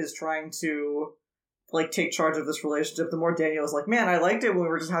 Liv is trying to, like, take charge of this relationship, the more Daniel is like, man, I liked it when we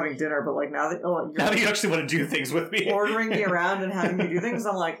were just having dinner, but, like, now that you actually want to do things with me, ordering me around and having me do things,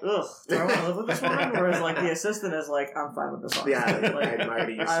 I'm like, ugh, do I want to live with this woman? Whereas, like, the assistant is like, I'm fine with this one. Yeah, like, I'm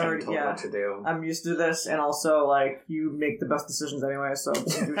already used to being told what to do. I'm used to this, and also, like, you make the best decisions anyway, so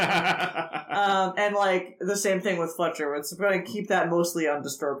and, like, the same thing with Fletcher. It's going to keep that mostly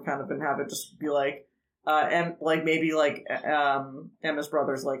undisturbed, kind of, and have it just be like, and, like, maybe, like, Emma's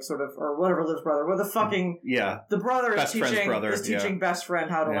brother's, like, sort of, or whatever, Liv's brother, where the fucking, the brother is teaching best friend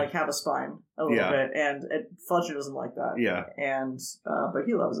how to, like, have a spine a little bit, and Fletcher doesn't like that. Yeah. And, but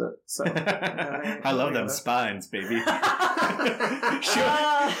he loves it, so. I love them spines, baby.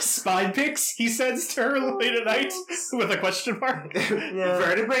 Spine pics, he sends to her late at night with a question mark.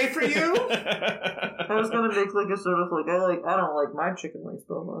 Vertebrae for you? I was gonna make, like, a sort of, like, I don't like my chicken wings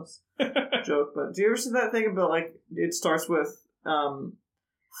boneless joke, but do you ever see that thing about, like, it starts with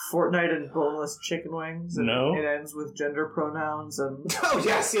Fortnite and boneless chicken wings, and no, it ends with gender pronouns, and oh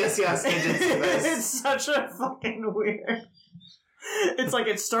yes, I did see this. It's such a fucking weird. It's like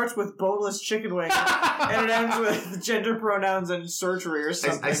it starts with boneless chicken wings and it ends with gender pronouns and surgery or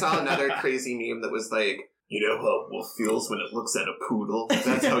something. I saw another crazy meme that was like, you know how a wolf feels when it looks at a poodle?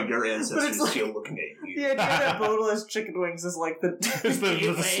 That's how your ancestors feel looking at you. The idea that boneless chicken wings is like the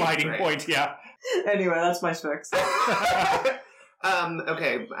sliding point, yeah. Anyway, that's my fix.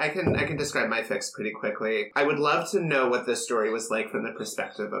 Okay, I can describe my fix pretty quickly. I would love to know what this story was like from the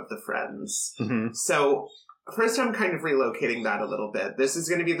perspective of the friends. Mm-hmm. So, first I'm kind of relocating that a little bit. This is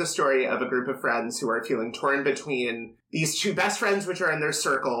going to be the story of a group of friends who are feeling torn between these two best friends, which are in their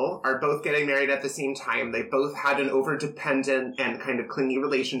circle, are both getting married at the same time. They both had an over-dependent and kind of clingy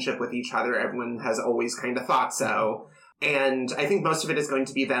relationship with each other. Everyone has always kind of thought so. And I think most of it is going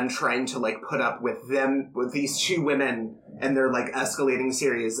to be them trying to, like, put up with these two women and their, like, escalating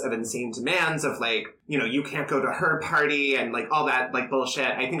series of insane demands of, like, you know, you can't go to her party and, like, all that, like, bullshit.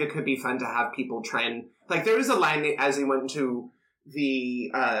 I think it could be fun to have people try and, like, there was a line as they went to the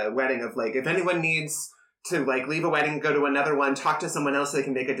wedding of, like, if anyone needs to, like, leave a wedding, go to another one, talk to someone else so they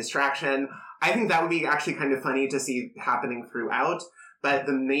can make a distraction. I think that would be actually kind of funny to see happening throughout. But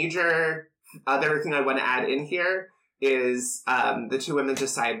the major other thing I want to add in here is the two women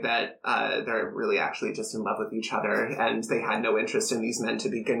decide that they're really actually just in love with each other, and they had no interest in these men to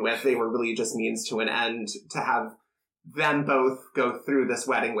begin with. They were really just means to an end to have them both go through this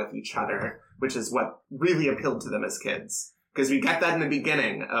wedding with each other, which is what really appealed to them as kids. Because we get that in the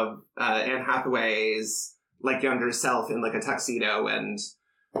beginning of Anne Hathaway's, like, younger self in, like, a tuxedo, and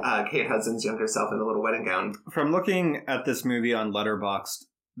Kate Hudson's younger self in a little wedding gown. From looking at this movie on Letterboxd,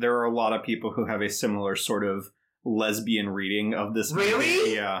 there are a lot of people who have a similar sort of lesbian reading of this movie.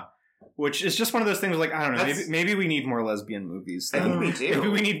 Really? Yeah. Which is just one of those things, like, I don't know, maybe we need more lesbian movies. I think we do. Maybe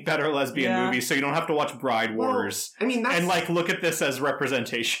we need better lesbian movies so you don't have to watch Bride Wars. Well, I mean, and, like, look at this as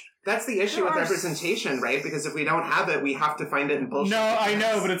representation. That's the issue with representation, right? Because if we don't have it, we have to find it in bullshit. No, I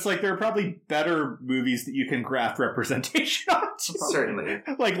know, but it's like there are probably better movies that you can graft representation on. Certainly.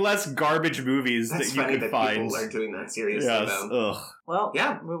 Like less garbage movies that you can find. People are doing that seriously, yes. though. Ugh. Well,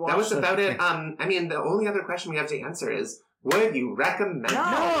 yeah, that was about it. I mean, the only other question we have to answer is, would you recommend?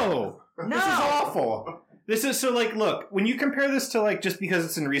 No! This is awful. This is, so, like, look, when you compare this to, like, just because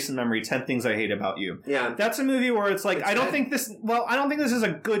it's in recent memory, 10 Things I Hate About You. Yeah. That's a movie where it's like, I don't think this is a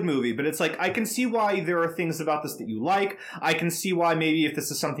good movie, but it's like, I can see why there are things about this that you like. I can see why maybe if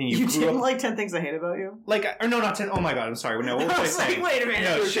this is something you grew didn't up... like 10 Things I Hate About You? Like, or no, not 10, oh my god, I'm sorry. No, what was I saying? Like, wait a minute.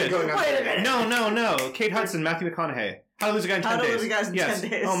 No, shit. Wait a minute. No. Kate Hudson, Matthew McConaughey. How to Lose a Guy in 10 Days. How to Lose a Guy in 10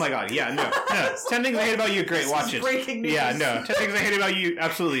 Days. Oh my god, yeah, no. 10 Things I Hate About You, great, watch it. Breaking news. Yeah, no. 10 Things I Hate About You,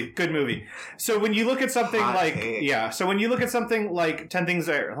 absolutely, good movie. So when you look at something so when you look at something like 10 Things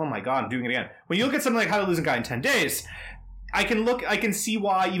oh my god, I'm doing it again. When you look at something like How to Lose a Guy in 10 Days, I can see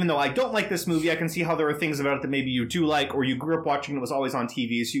why, even though I don't like this movie, I can see how there are things about it that maybe you do like, or you grew up watching it was always on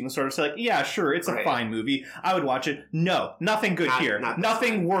TV, so you can sort of say, like, yeah, sure, it's a fine movie. I would watch it. No, nothing good here.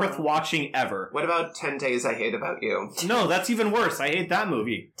 Nothing worth watching ever. What about 10 Days I Hate About You? No, that's even worse. I hate that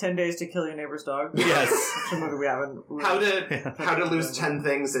movie. 10 Days to Kill Your Neighbor's Dog? Yes. It's a movie we haven't... How to lose 10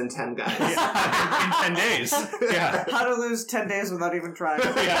 things in 10 guys. In 10 days. Yeah. How to lose 10 days without even trying.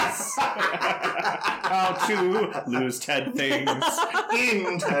 Yes. How to lose 10 things.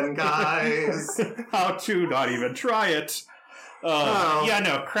 In 10 guys. How to not even try it. Yeah,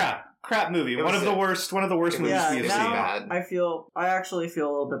 no, crap movie. One of the worst movies we have seen. Bad. I actually feel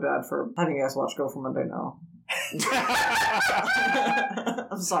a little bit bad for having you guys watch Go for Monday now.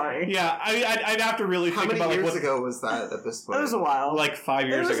 I'm sorry. Yeah, I'd have to really think about How many years ago was that at this point? It was a while. Like 5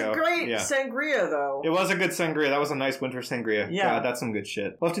 years ago. It was a great sangria, though. It was a good sangria. That was a nice winter sangria. Yeah. God, that's some good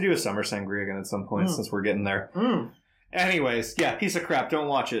shit. We'll have to do a summer sangria again at some point since we're getting there. Anyways, yeah, piece of crap. Don't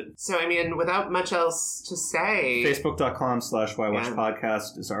watch it. So, I mean, without much else to say...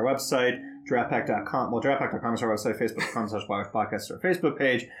 Facebook.com/whywatchpodcast is our website. Draftpack.com. Well, Draftpack.com is our website. Facebook.com/whywatchpodcast is our Facebook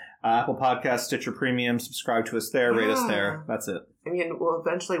page. Apple Podcasts, Stitcher Premium. Subscribe to us there. Rate us there. That's it. I mean, we'll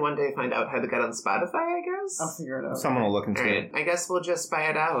eventually one day find out how to get on Spotify, I guess? I'll figure it out. Someone will look into it. I guess we'll just buy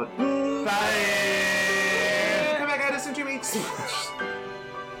it out. Bye! Come back at us in 2 weeks.